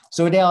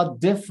 So there are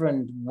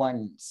different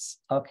ones.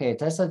 Okay,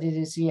 Tessa, did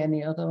you see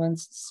any other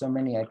ones? So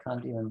many, I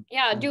can't even.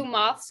 Yeah, do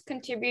moths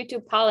contribute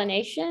to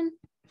pollination?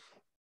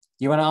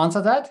 You want to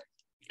answer that?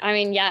 I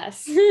mean,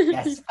 yes.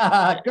 Yes,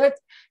 good,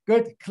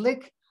 good.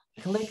 Click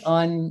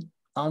on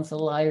answer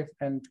live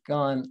and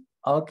gone.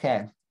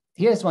 Okay,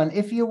 here's one.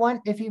 If you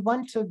want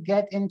to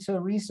get into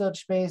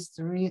research-based,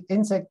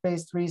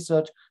 insect-based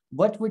research,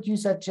 what would you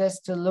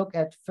suggest to look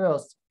at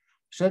first?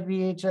 Should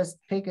we just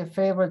pick a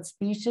favorite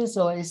species,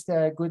 or is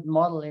there a good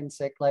model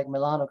insect like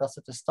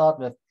Melanogaster to start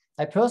with?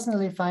 I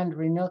personally find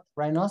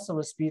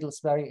rhinoceros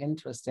beetles very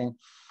interesting.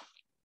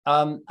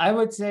 I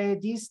would say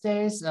these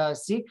days,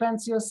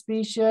 sequence your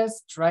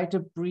species, try to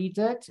breed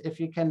it if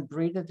you can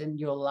breed it in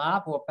your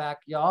lab or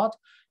backyard,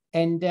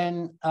 and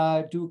then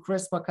do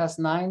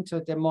CRISPR-Cas9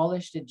 to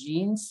demolish the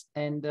genes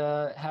and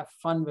have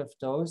fun with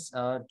those.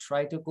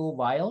 Try to go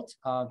wild.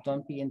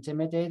 Don't be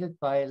intimidated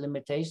by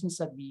limitations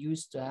that we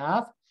used to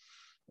have.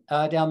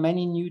 There are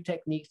many new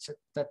techniques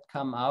that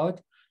come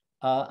out.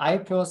 I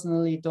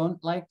personally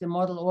don't like the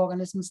model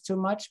organisms too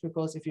much,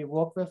 because if you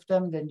work with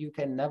them, then you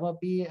can never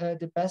be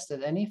the best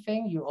at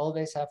anything. You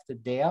always have to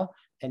dare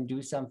and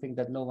do something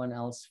that no one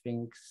else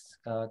thinks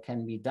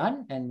can be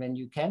done. And when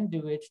you can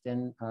do it,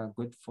 then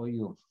good for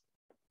you.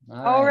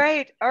 All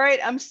right.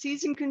 I'm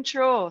seizing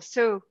control.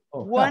 So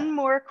one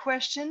more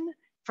question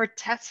for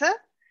Tessa,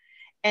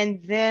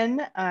 and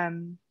then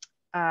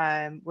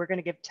we're going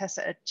to give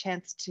Tessa a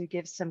chance to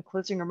give some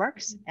closing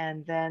remarks,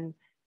 and then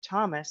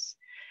Thomas.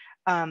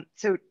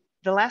 So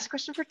the last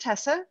question for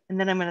Tessa, and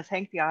then I'm going to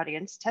thank the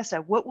audience.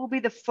 Tessa, what will be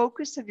the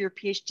focus of your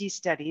PhD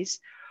studies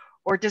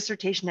or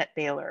dissertation at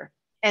Baylor?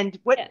 And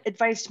what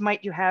advice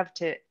might you have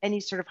to any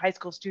sort of high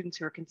school students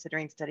who are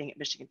considering studying at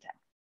Michigan Tech?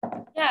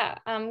 Yeah,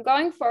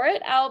 going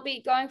forward, I'll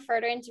be going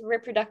further into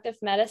reproductive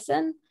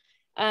medicine.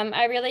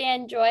 I really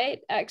enjoyed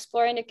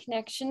exploring the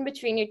connection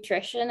between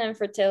nutrition and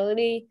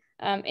fertility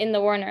in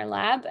the Werner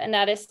lab, and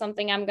that is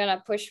something I'm going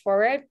to push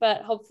forward,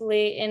 but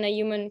hopefully in a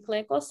human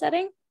clinical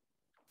setting.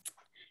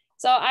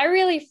 So I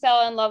really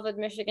fell in love with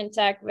Michigan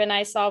Tech when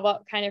I saw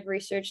what kind of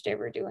research they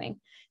were doing.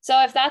 So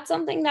if that's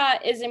something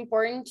that is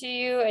important to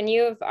you and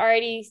you've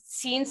already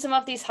seen some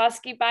of these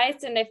Husky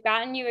bites and they've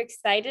gotten you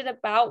excited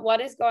about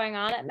what is going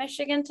on at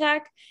Michigan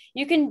Tech,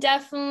 you can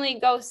definitely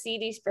go see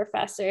these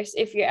professors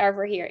if you're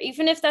ever here,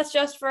 even if that's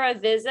just for a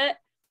visit,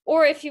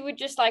 or if you would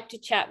just like to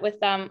chat with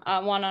them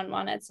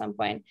one-on-one at some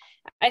point.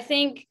 I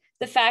think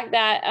the fact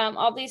that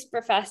all these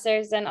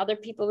professors and other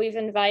people we've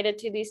invited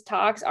to these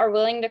talks are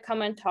willing to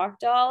come and talk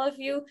to all of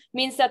you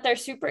means that they're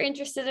super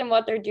interested in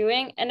what they're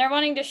doing and they're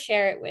wanting to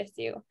share it with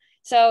you.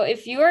 So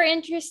if you are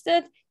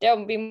interested,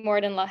 they'll be more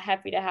than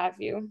happy to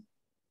have you.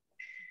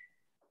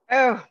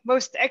 Oh,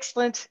 most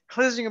excellent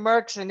closing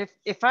remarks. And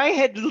if I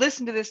had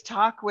listened to this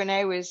talk when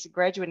I was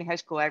graduating high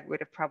school, I would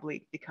have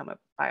probably become a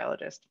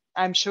biologist.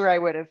 I'm sure I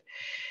would have.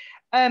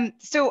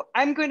 So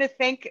I'm going to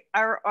thank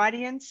our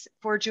audience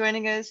for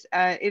joining us.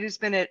 It has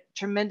been a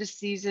tremendous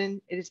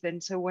season. It has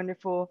been so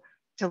wonderful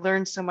to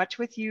learn so much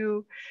with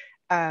you.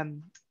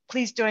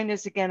 Please join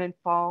us again in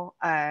fall.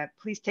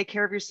 Please take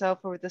care of yourself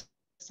over the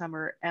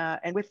summer.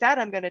 And with that,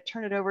 I'm going to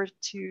turn it over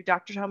to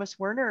Dr. Thomas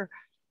Werner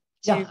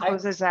to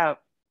close us out.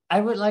 I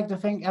would like to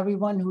thank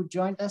everyone who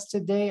joined us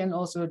today, and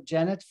also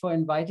Janet for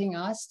inviting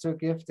us to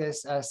give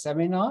this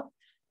seminar.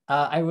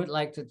 I would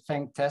like to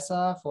thank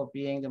Tessa for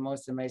being the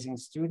most amazing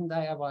student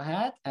I ever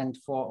had, and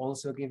for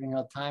also giving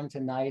her time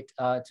tonight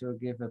to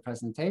give a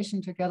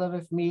presentation together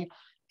with me.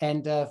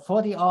 And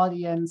for the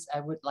audience, I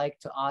would like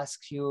to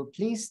ask you,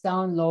 please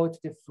download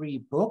the free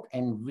book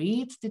and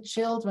read the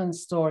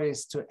children's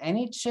stories to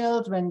any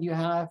children you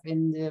have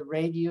in the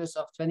radius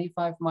of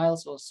 25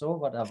 miles or so,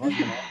 whatever,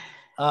 you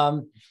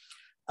know.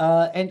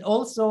 And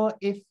also,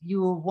 if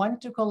you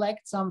want to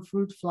collect some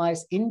fruit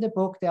flies, in the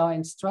book, there are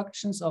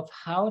instructions of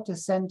how to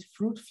send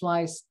fruit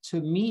flies to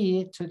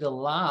me, to the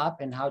lab,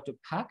 and how to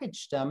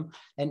package them.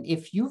 And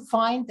if you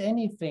find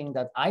anything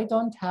that I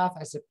don't have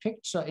as a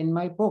picture in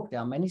my book, there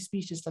are many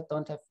species that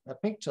don't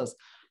have pictures,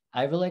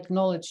 I will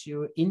acknowledge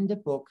you in the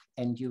book,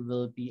 and you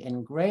will be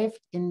engraved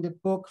in the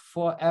book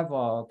forever,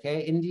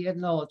 okay, in the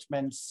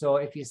acknowledgements. So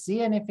if you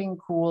see anything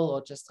cool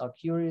or just are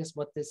curious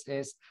what this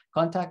is,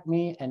 contact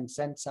me and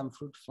send some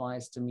fruit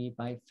flies to me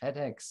by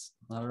FedEx,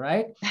 all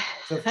right?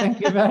 So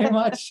thank you very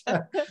much,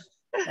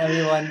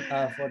 everyone,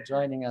 for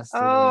joining us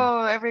today.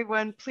 Oh,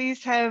 everyone,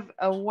 please have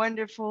a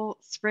wonderful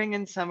spring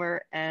and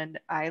summer, and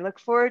we look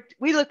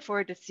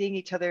forward to seeing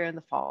each other in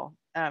the fall.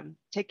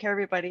 Take care,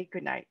 everybody.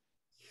 Good night.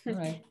 All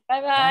right.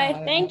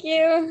 Bye-bye. Thank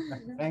you.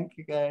 Thank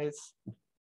you, guys.